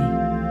slightly.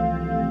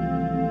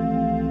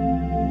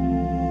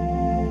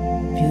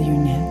 Feel your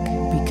neck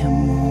become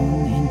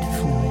long and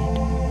fluid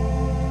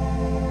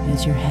as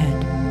your head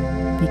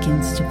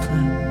begins to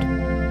float.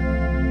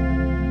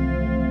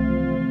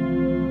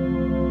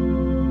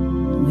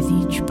 With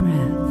each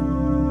breath,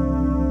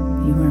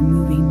 you are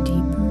moving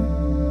deeper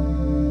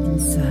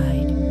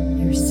inside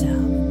yourself.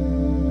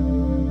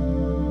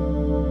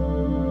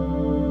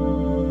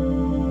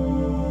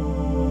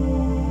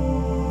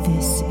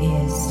 This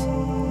is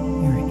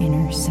your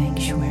inner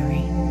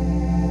sanctuary,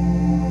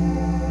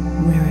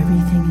 where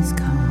everything is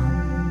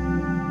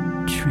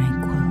calm,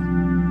 tranquil,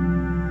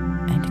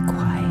 and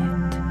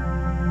quiet.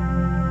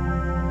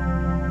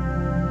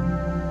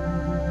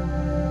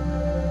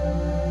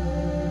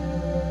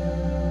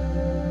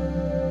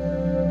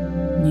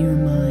 Your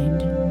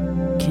mind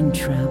can can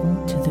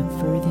travel to the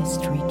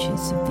furthest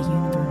reaches of the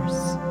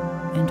universe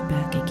and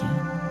back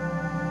again.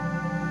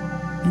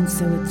 And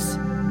so it's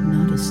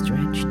not a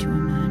stretch to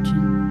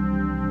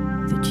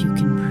imagine that you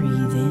can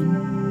breathe in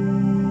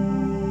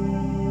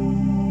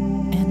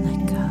and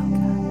let go.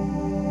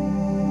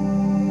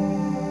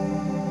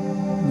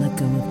 Let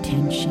go of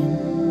tension,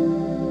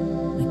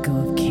 let go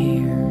of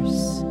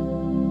cares,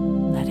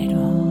 let it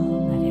all go.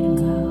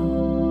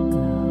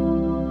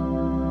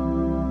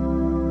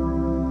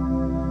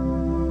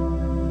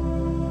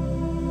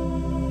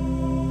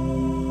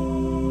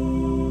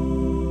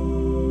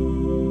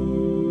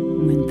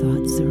 When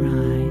thoughts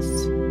arise,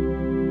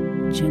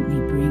 gently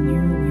bring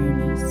your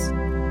awareness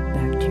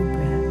back to your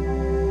breath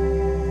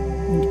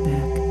and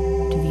back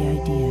to the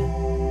idea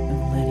of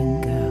letting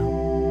go.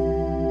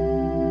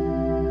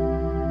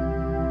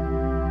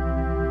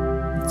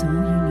 That's all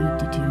you need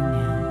to do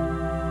now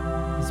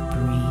is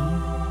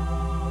breathe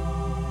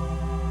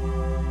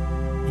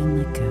and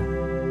let go.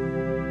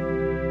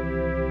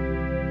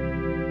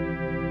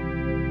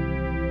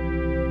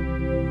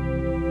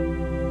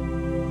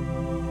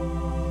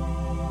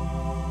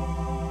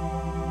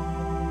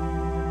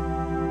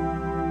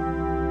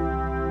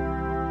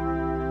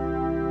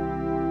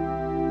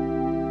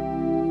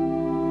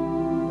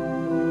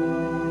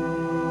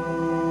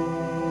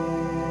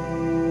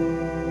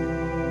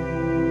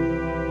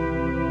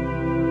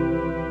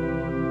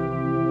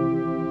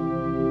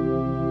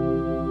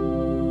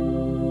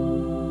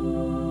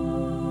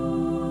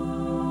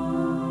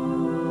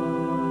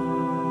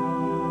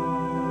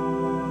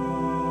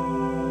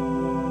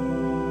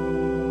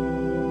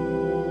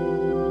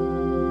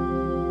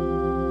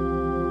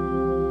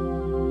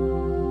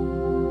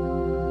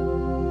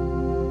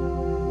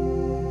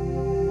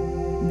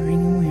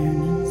 Bring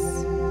awareness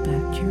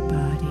back to your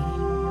body,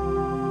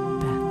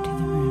 back to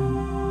the room,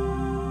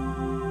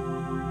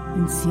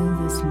 and seal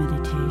this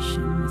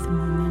meditation with a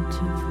moment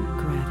of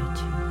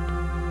gratitude.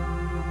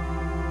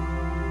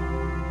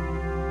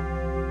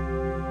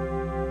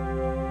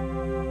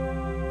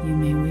 You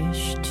may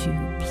wish to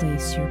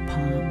place your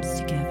palms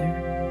together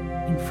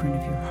in front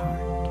of your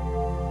heart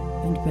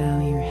and bow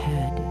your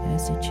head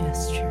as a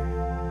gesture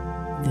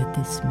that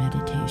this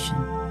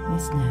meditation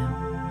is now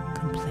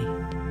complete.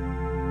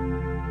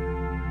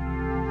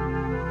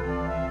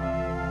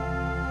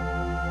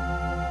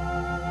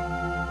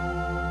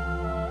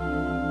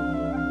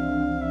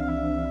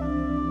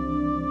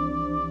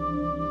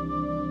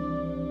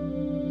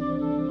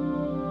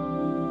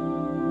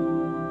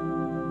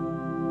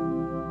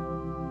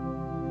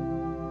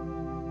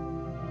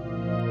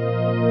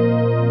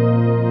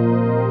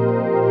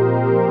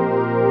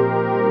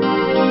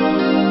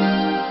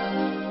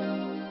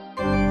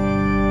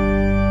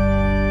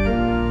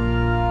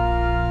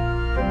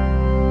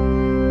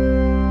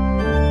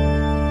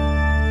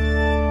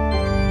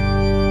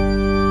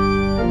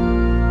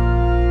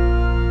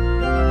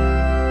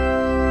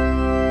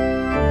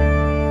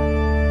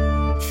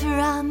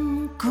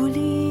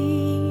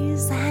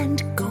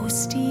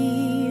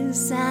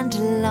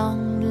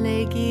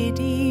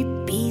 Long-leggedy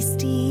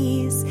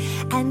beasties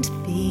and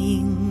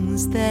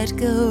things that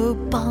go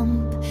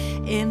bump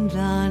in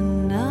the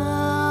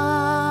night.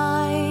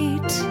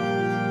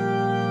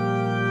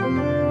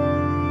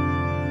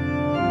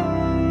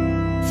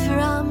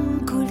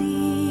 From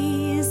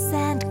ghoulies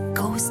and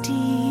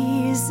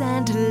ghosties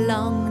and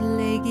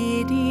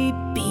long-leggedy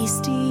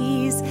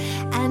beasties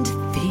and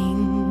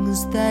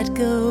things that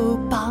go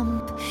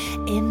bump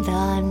in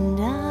the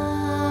night.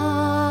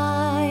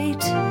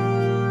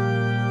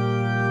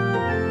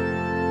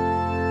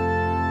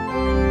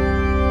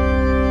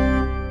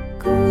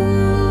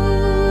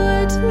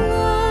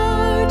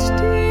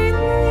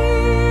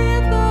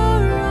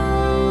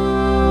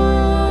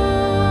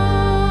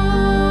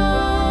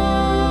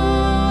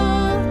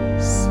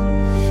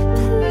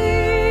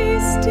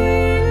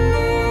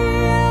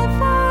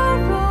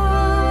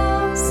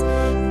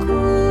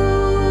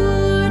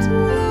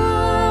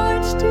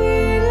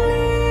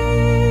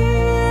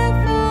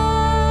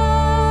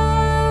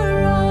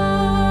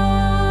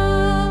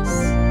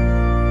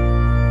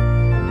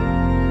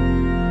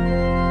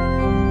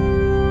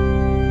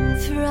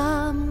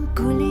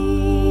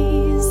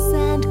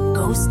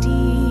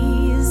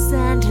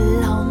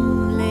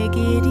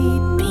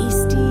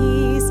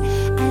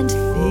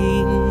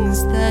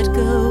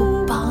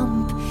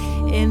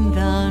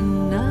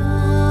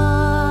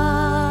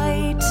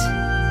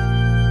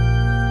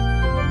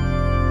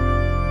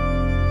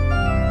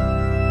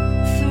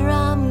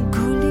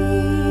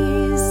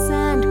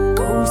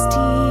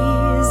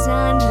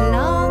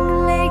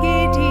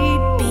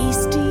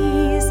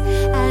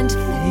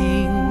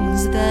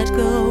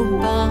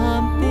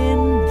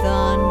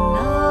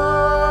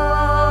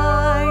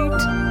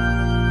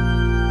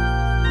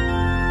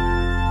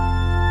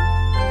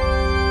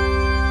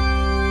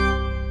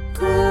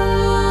 Good.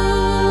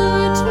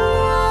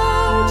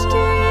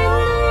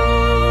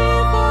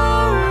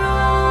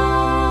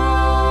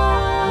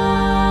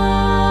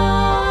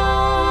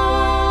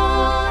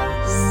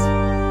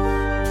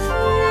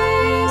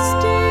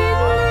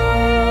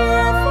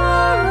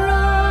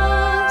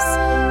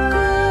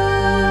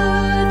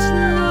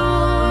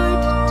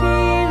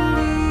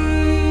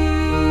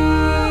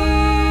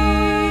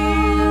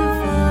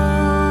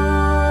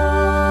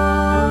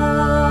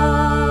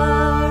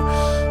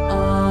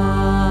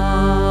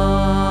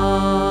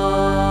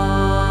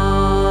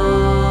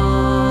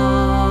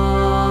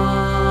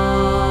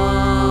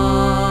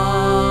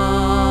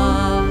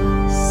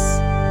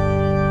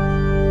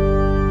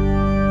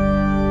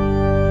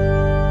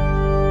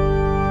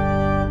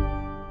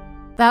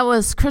 That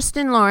was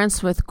Kristen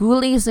Lawrence with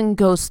Ghoulies and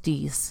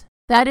Ghosties.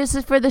 That is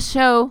it for the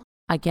show.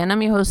 Again,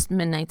 I'm your host,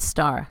 Midnight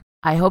Star.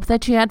 I hope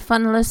that you had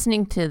fun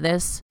listening to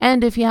this,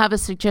 and if you have a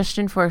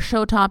suggestion for a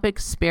show topic,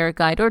 spirit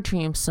guide, or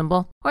dream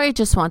symbol, or you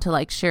just want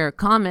to share a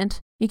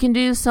comment, you can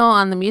do so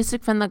on the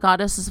Music from the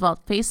Goddesses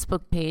Vault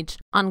Facebook page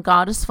on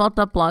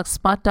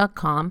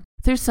goddessvault.blogspot.com,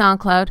 through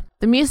SoundCloud,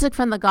 the Music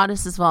from the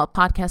Goddesses Vault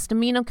podcast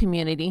amino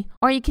community,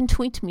 or you can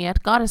tweet me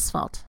at Goddess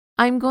Vault.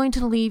 I'm going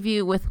to leave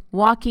you with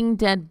Walking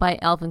Dead by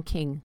Elvin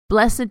King.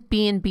 Blessed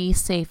be and be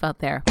safe out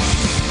there.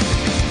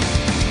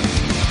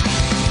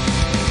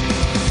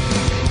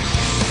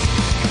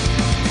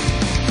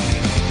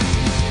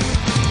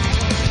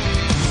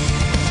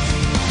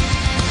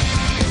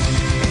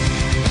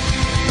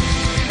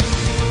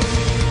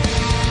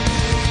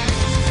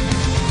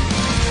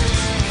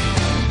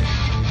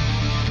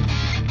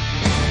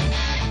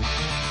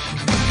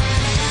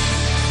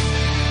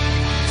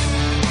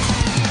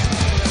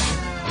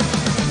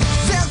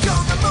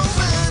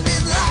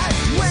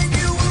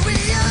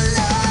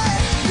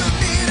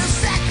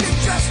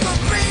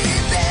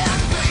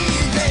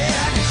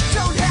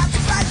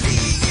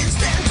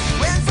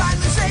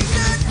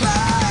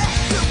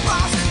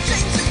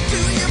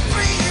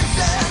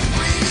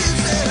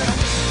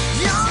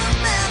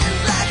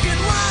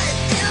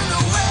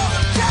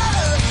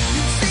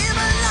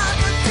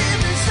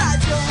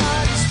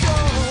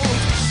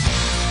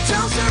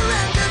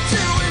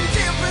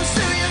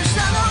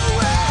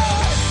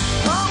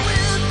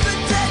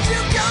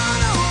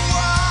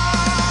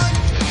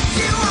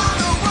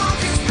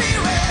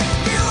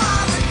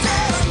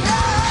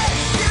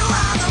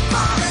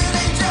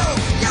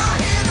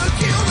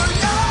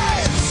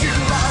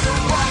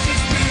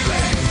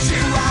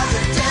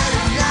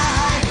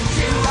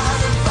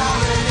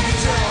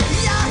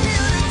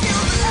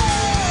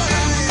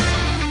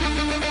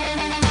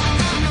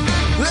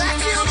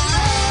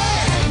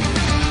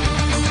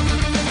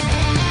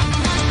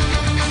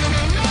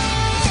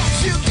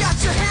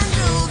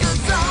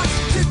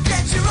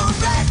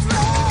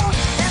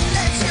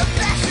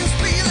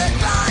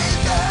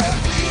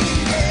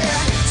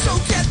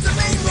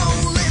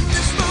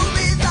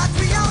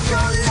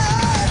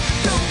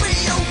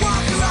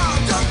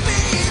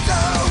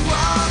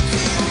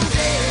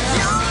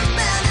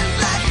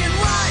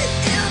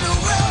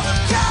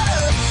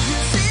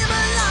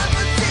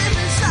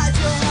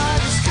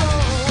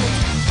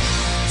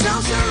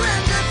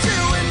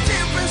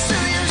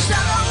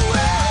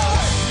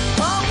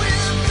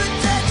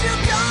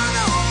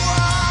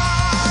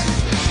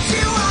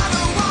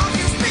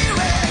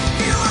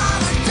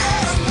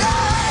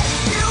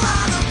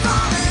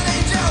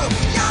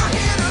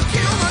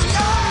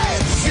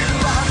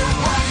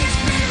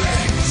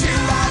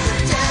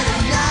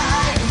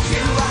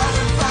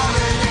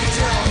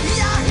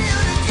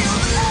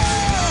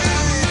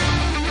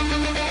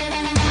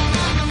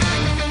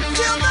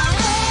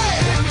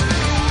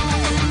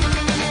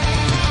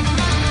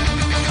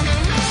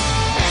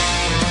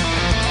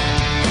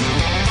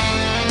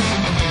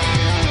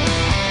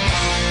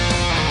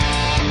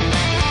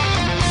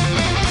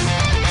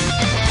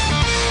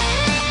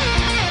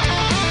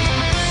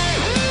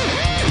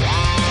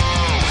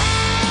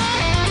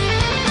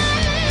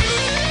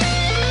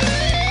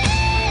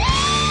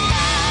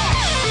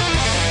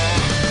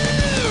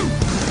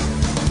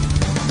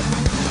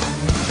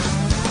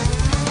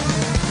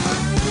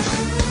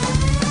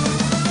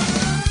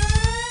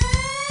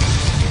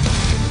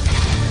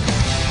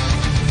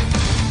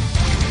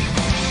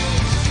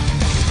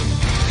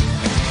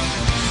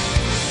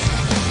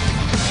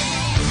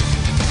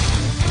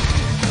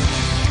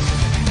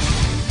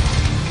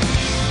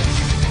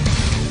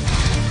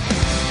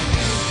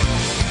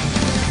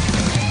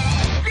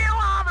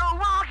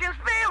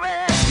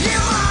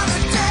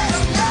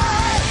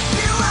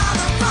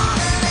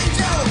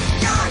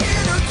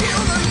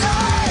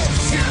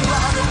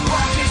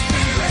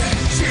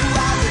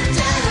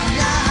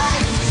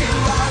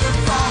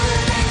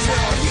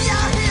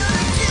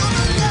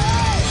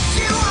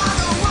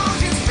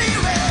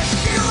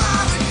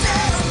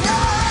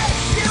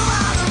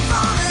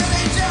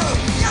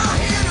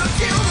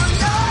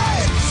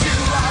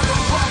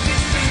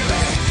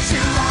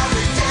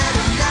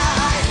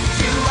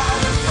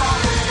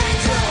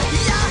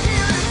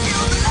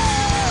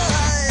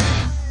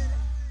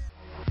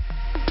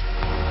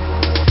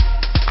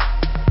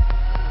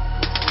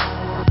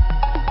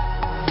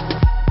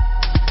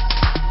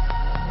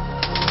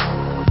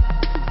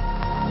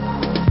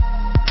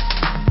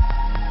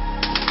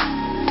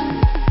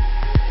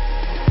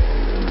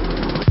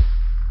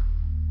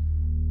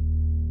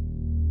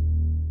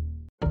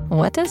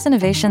 What does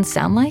innovation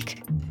sound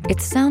like?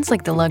 It sounds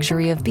like the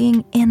luxury of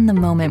being in the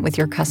moment with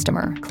your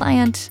customer,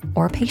 client,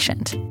 or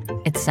patient.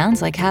 It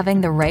sounds like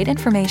having the right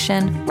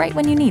information right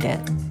when you need it.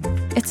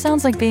 It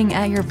sounds like being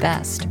at your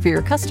best for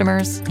your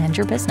customers and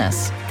your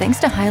business. Thanks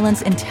to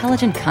Hyland's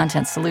intelligent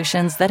content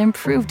solutions that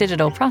improve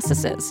digital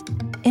processes,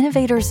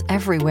 innovators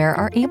everywhere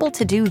are able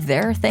to do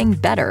their thing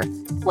better,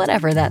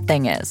 whatever that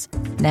thing is.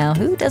 Now,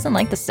 who doesn't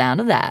like the sound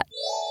of that?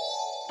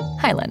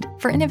 Highland,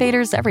 for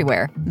innovators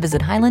everywhere.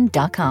 Visit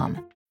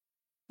highland.com.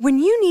 When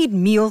you need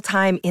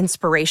mealtime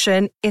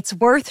inspiration, it's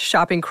worth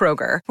shopping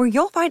Kroger, where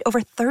you'll find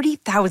over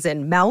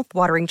 30,000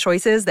 mouth-watering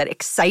choices that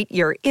excite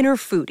your inner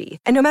foodie.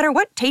 And no matter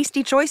what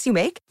tasty choice you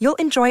make, you'll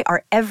enjoy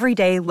our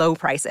everyday low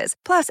prices,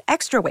 plus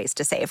extra ways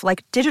to save,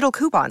 like digital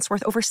coupons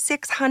worth over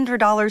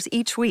 $600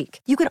 each week.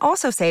 You can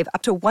also save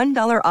up to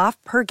 $1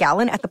 off per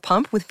gallon at the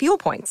pump with fuel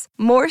points.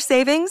 More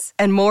savings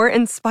and more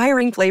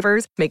inspiring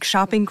flavors make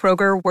shopping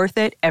Kroger worth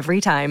it every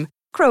time.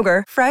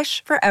 Kroger,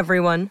 fresh for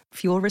everyone.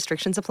 Fuel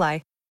restrictions apply.